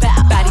yaddy.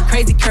 Body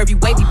crazy, curvy,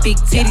 wavy, big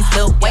titties,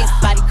 little waist.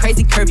 Body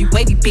crazy, curvy,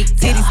 wavy, big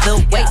titties,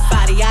 little waist.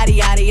 Body yaddy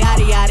yaddy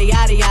yaddy yaddy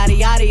yaddy yaddy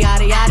yaddy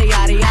yaddy yaddy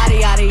yaddy yaddy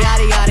yaddy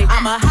yaddy yaddy.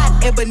 I'm a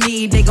hot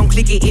ebony, they gon'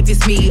 click it if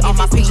it's me. All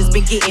my pictures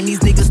been getting these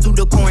niggas through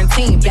the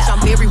quarantine. Bitch, I'm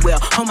very well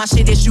on my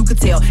shit as you could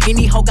tell.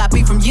 Any hoe got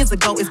beef from years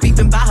ago is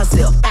beefing by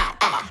herself.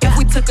 If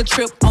we took a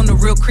trip on the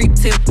real creep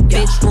tip,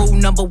 bitch, rule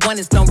number 1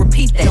 is don't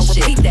repeat that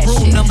shit.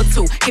 Rule number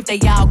 2, if they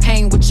all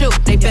came with you,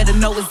 they better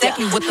know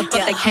exactly what the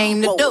fuck they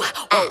came to do.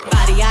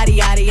 Body yaddy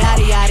yaddy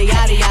yaddy yaddy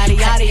yaddy yaddy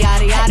yaddy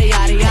yaddy yaddy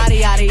yaddy yaddy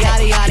yaddy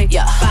yaddy yaddy.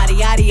 Body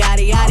yaddy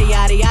yaddy yaddy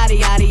yaddy yaddy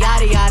yaddy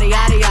yaddy yaddy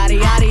yaddy yaddy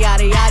yaddy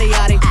yaddy yaddy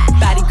yaddy.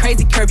 Body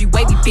crazy, curvy,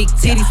 wavy, big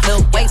titties,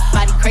 little waist.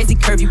 Body crazy,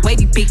 curvy,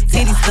 wavy, big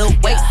titties, little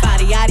waist.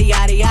 Body yaddy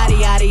yaddy yaddy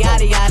yaddy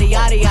yaddy yaddy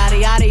yaddy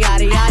yaddy yaddy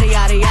yaddy yaddy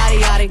yaddy yaddy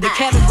yaddy. The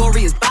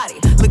category is body.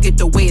 Look at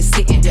the way it's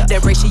sitting.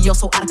 That ratio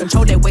so out of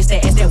control. That waist,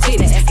 that ass, that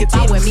titties. If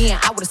I were me and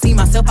I would've seen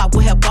myself, I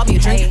would have bought me a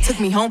drink. Took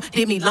me home,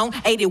 did me long,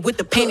 ate it with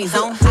the pennies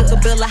on. I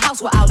could build a house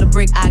without the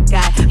brick I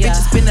got.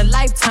 Bitches spend a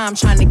lifetime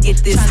trying to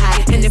get this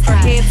high. And if her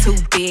head too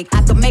big,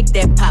 I could make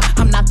that pop.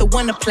 I'm not the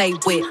one to play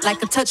with,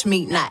 like a touch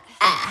me not.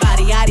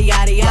 Body yaddy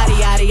yaddy yaddy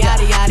yaddy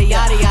yaddy yaddy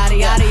yaddy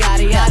yaddy yaddy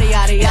yaddy yaddy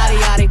yaddy yaddy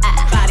yaddy.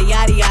 Body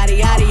yaddy yaddy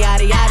yaddy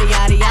yaddy yaddy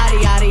yaddy yaddy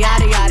yaddy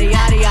yaddy yaddy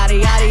yaddy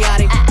yaddy yaddy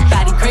yaddy.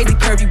 Body crazy,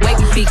 curvy,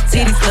 wavy, big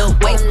titties, little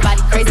waist.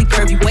 Body crazy,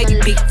 curvy, wavy,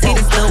 big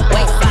titties, little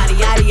waist. Body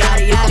yaddy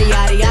yaddy yaddy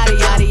yaddy yaddy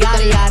yaddy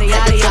yaddy yaddy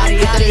yaddy yaddy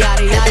yaddy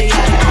yaddy yaddy.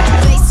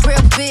 Bass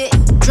real big,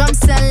 drum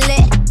sound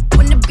lit.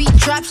 When the beat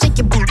drop, shake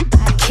your booty,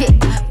 kick,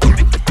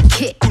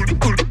 kick,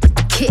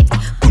 kick, kick,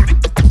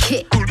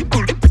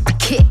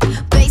 kick.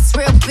 Bass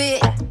real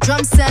big,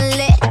 drum sound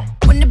lit.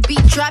 When the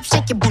beat drop,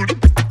 shake your booty,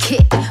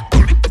 kick,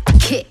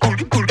 kick,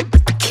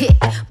 kick, kick,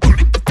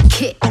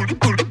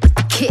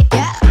 kick.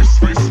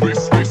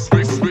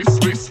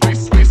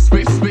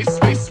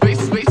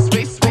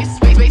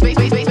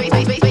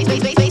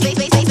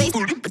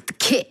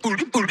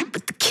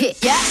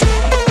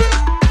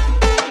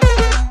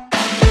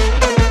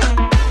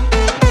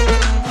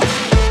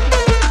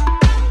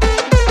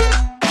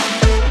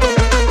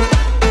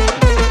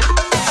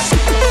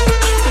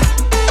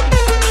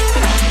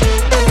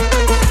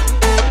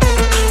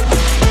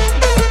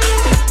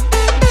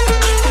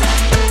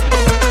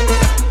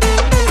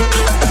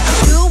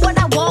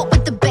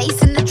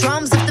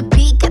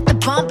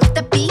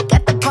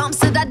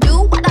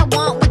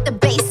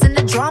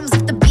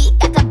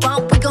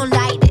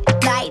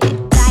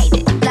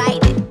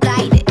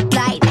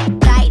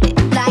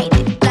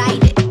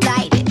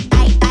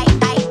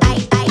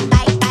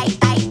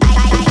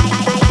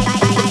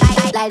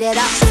 light it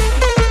up.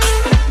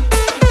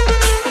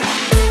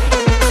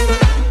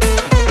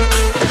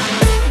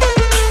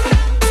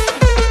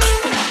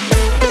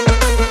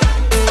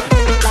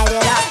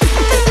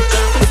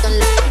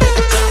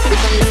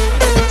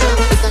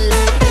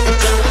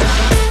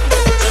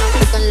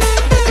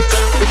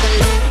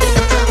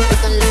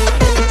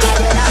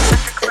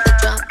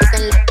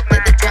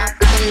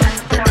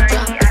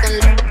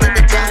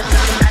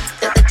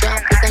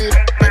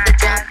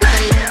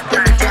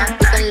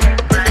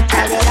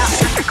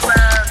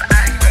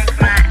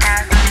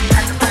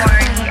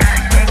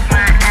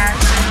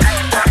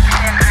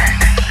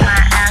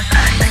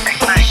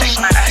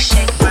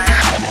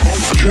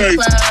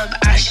 Club,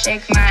 I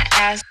shake my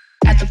ass.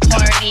 At the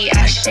party,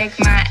 I shake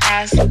my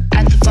ass.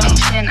 At the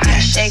function, I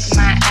shake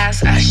my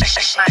ass. I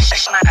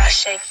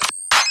shake.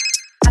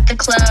 At the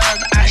club,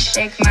 I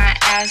shake my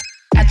ass.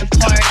 At the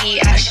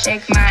party, I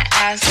shake my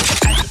ass.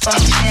 At the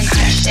function,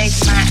 I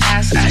shake my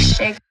ass. I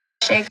shake,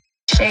 shake,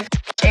 shake,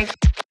 shake,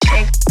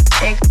 shake,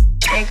 shake,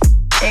 shake,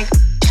 shake,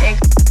 shake,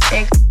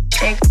 shake,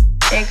 shake,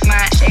 shake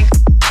my shake,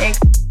 shake,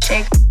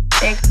 shake,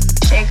 shake,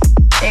 shake,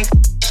 shake,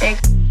 shake,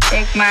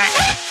 shake my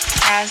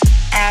ass,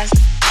 ass,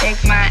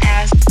 shake my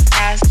ass,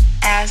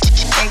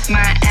 shake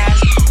my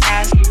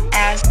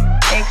ass,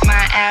 shake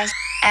my ass.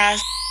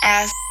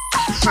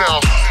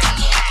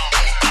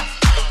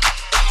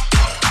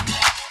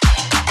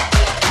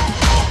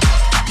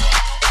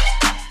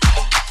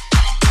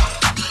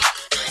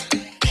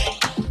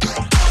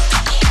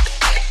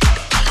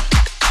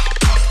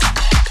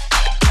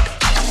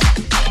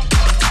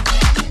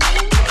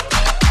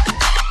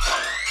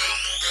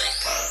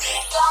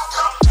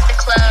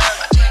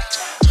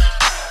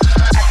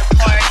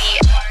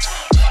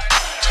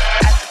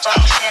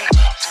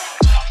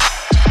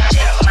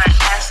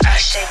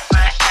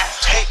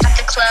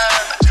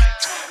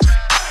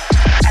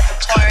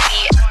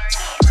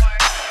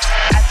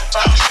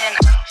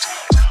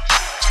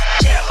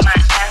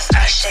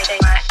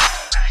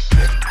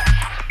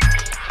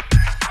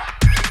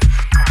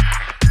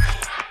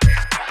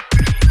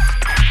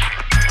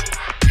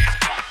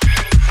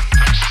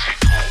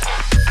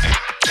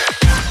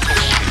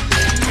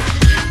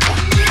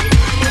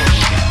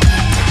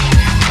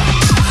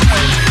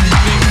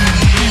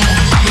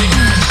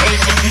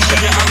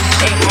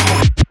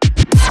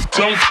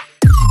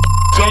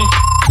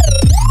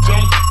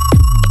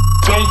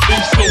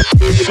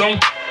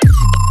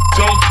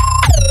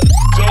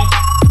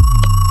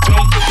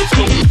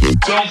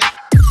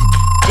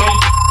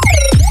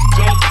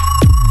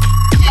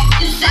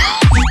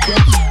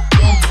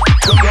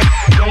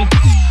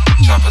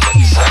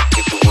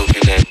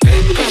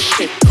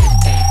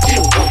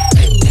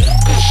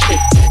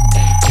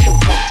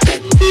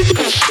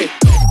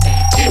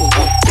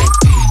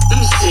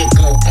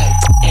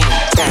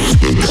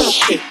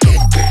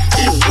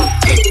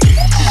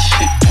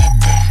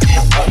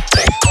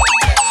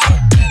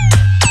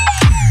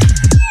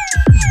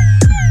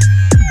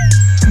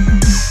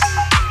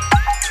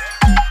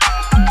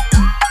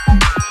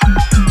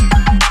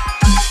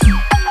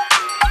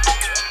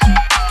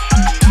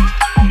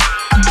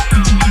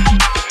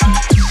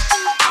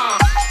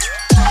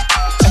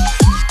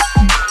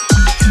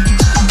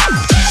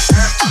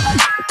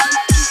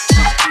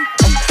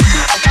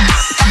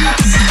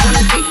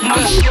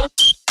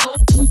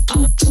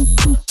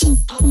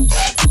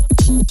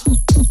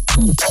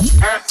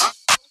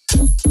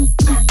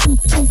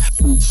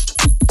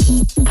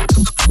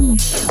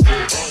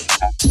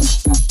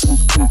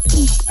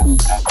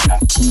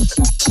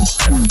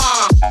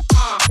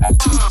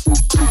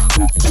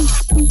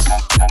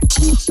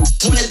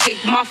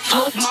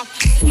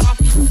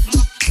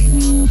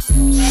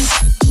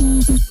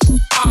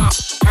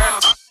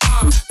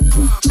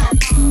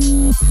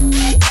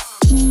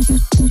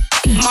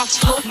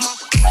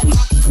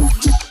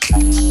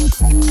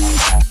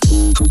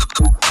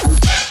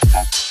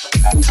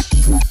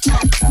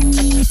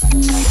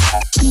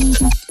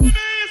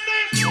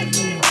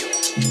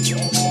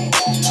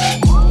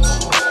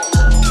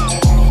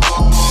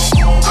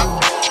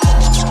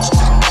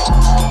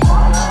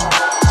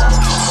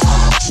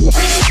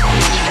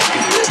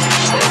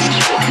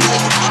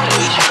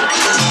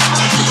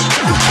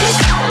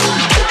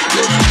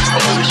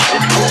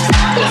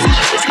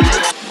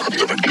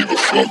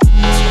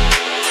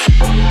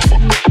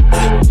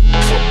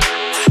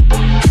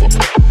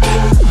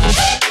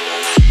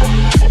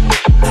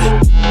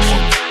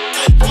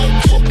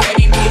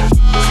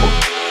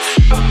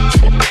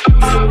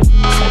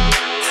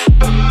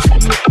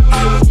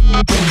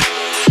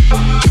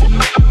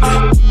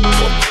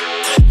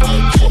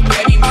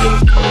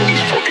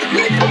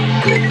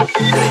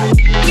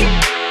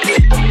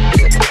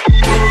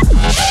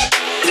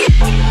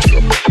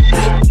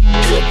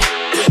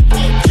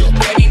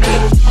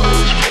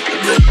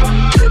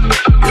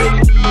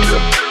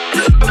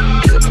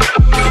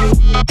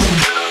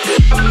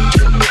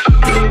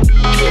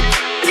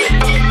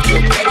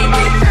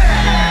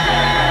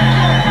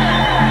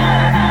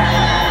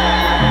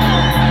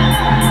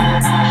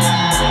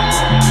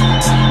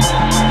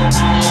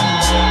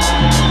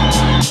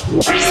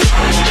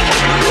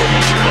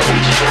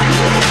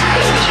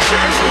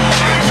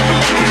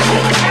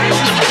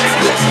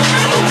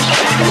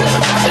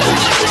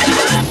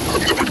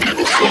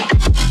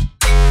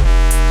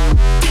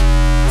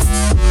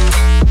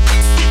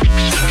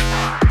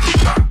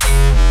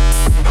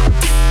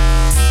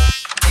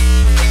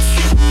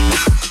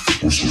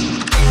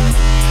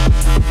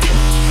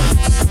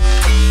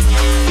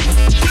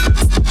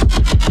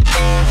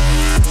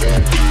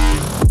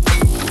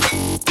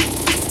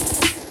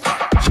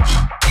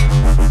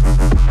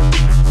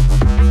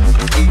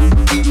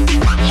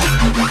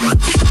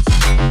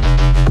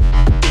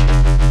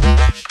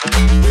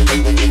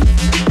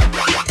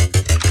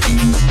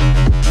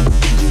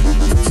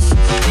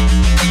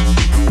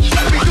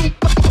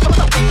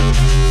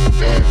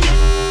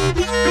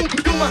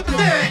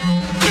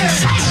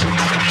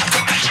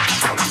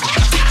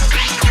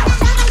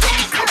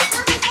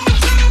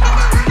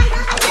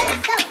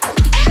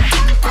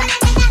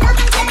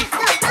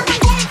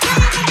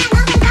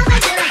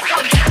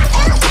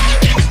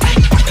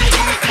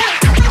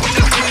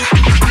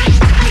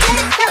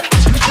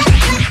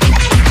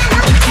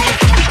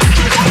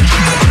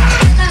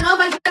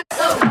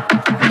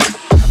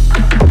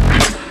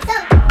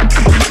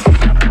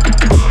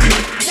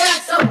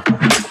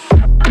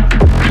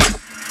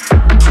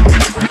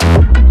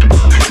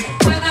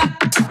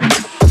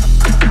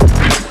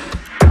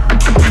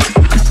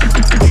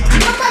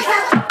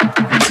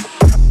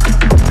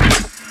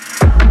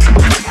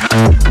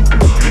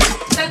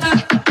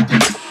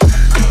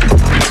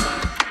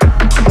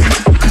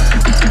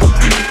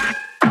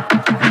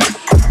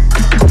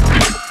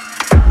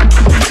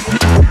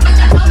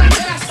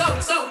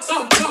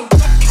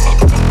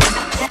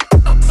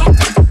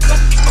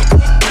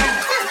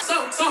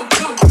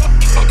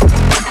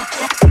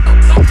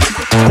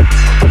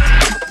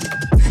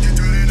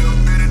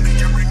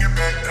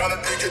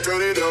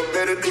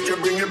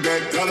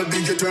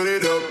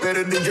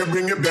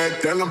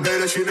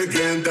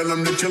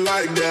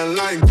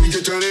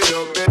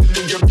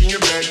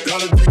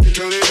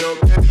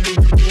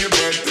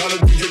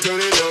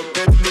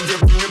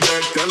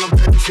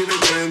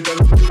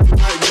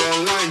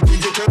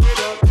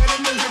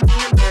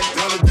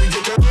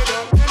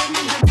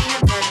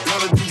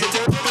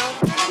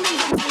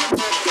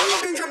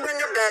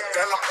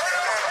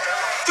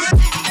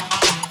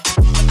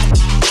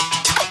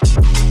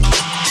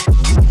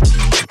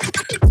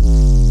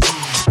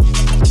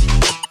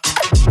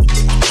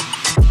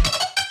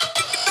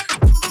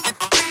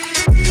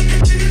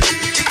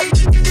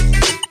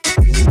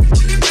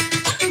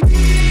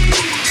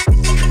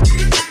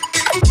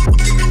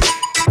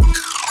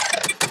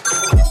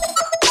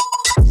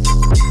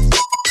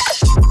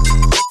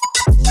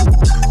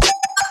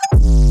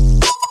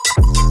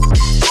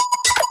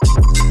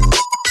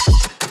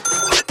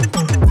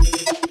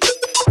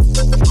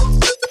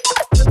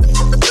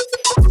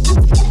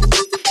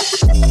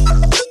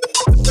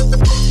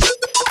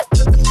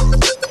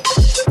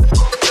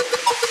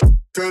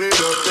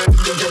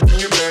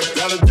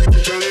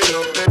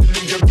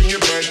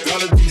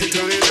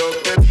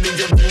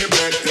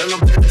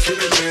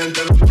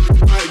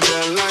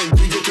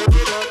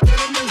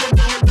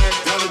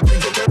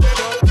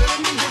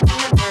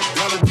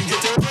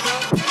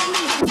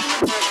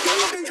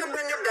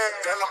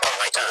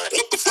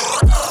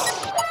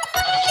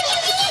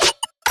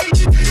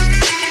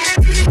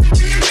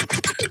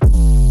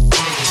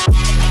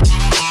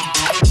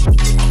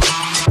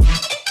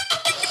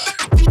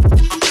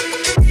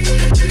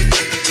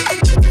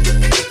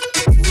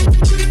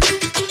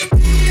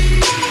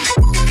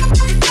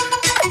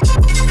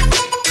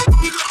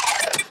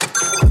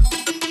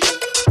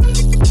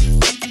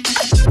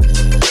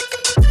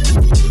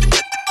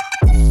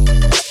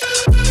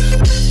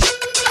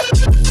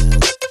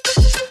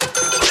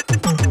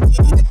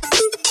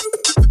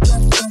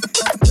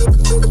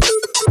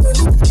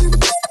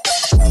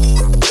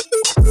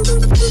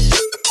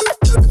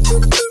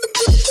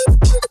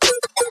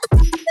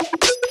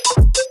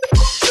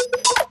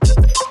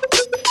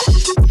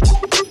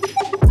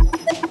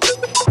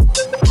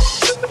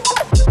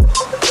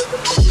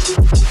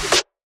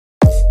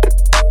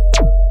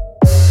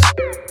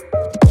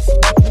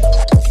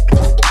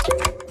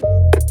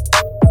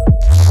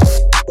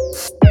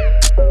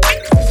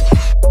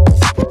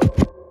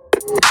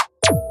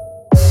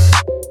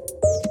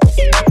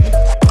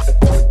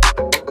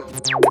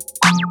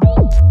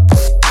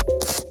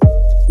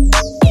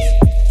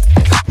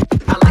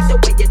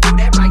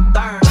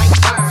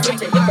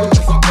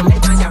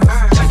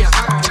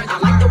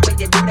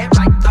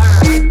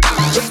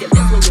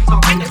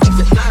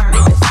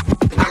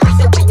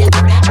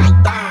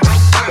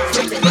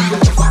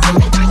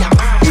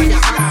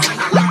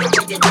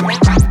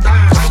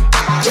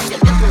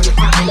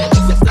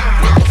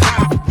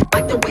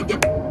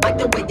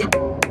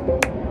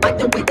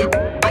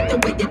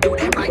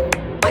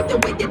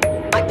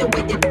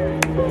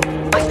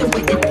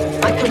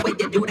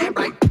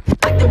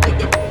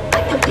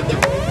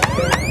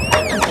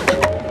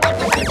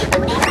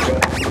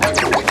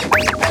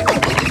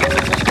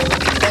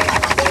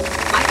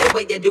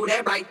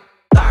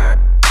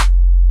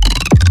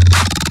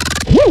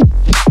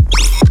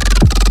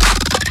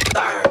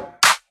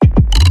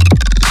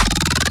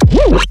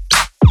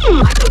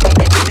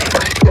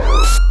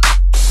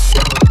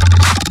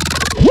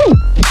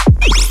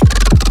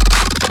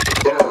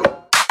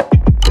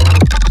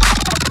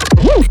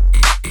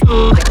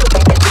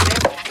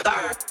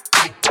 Third.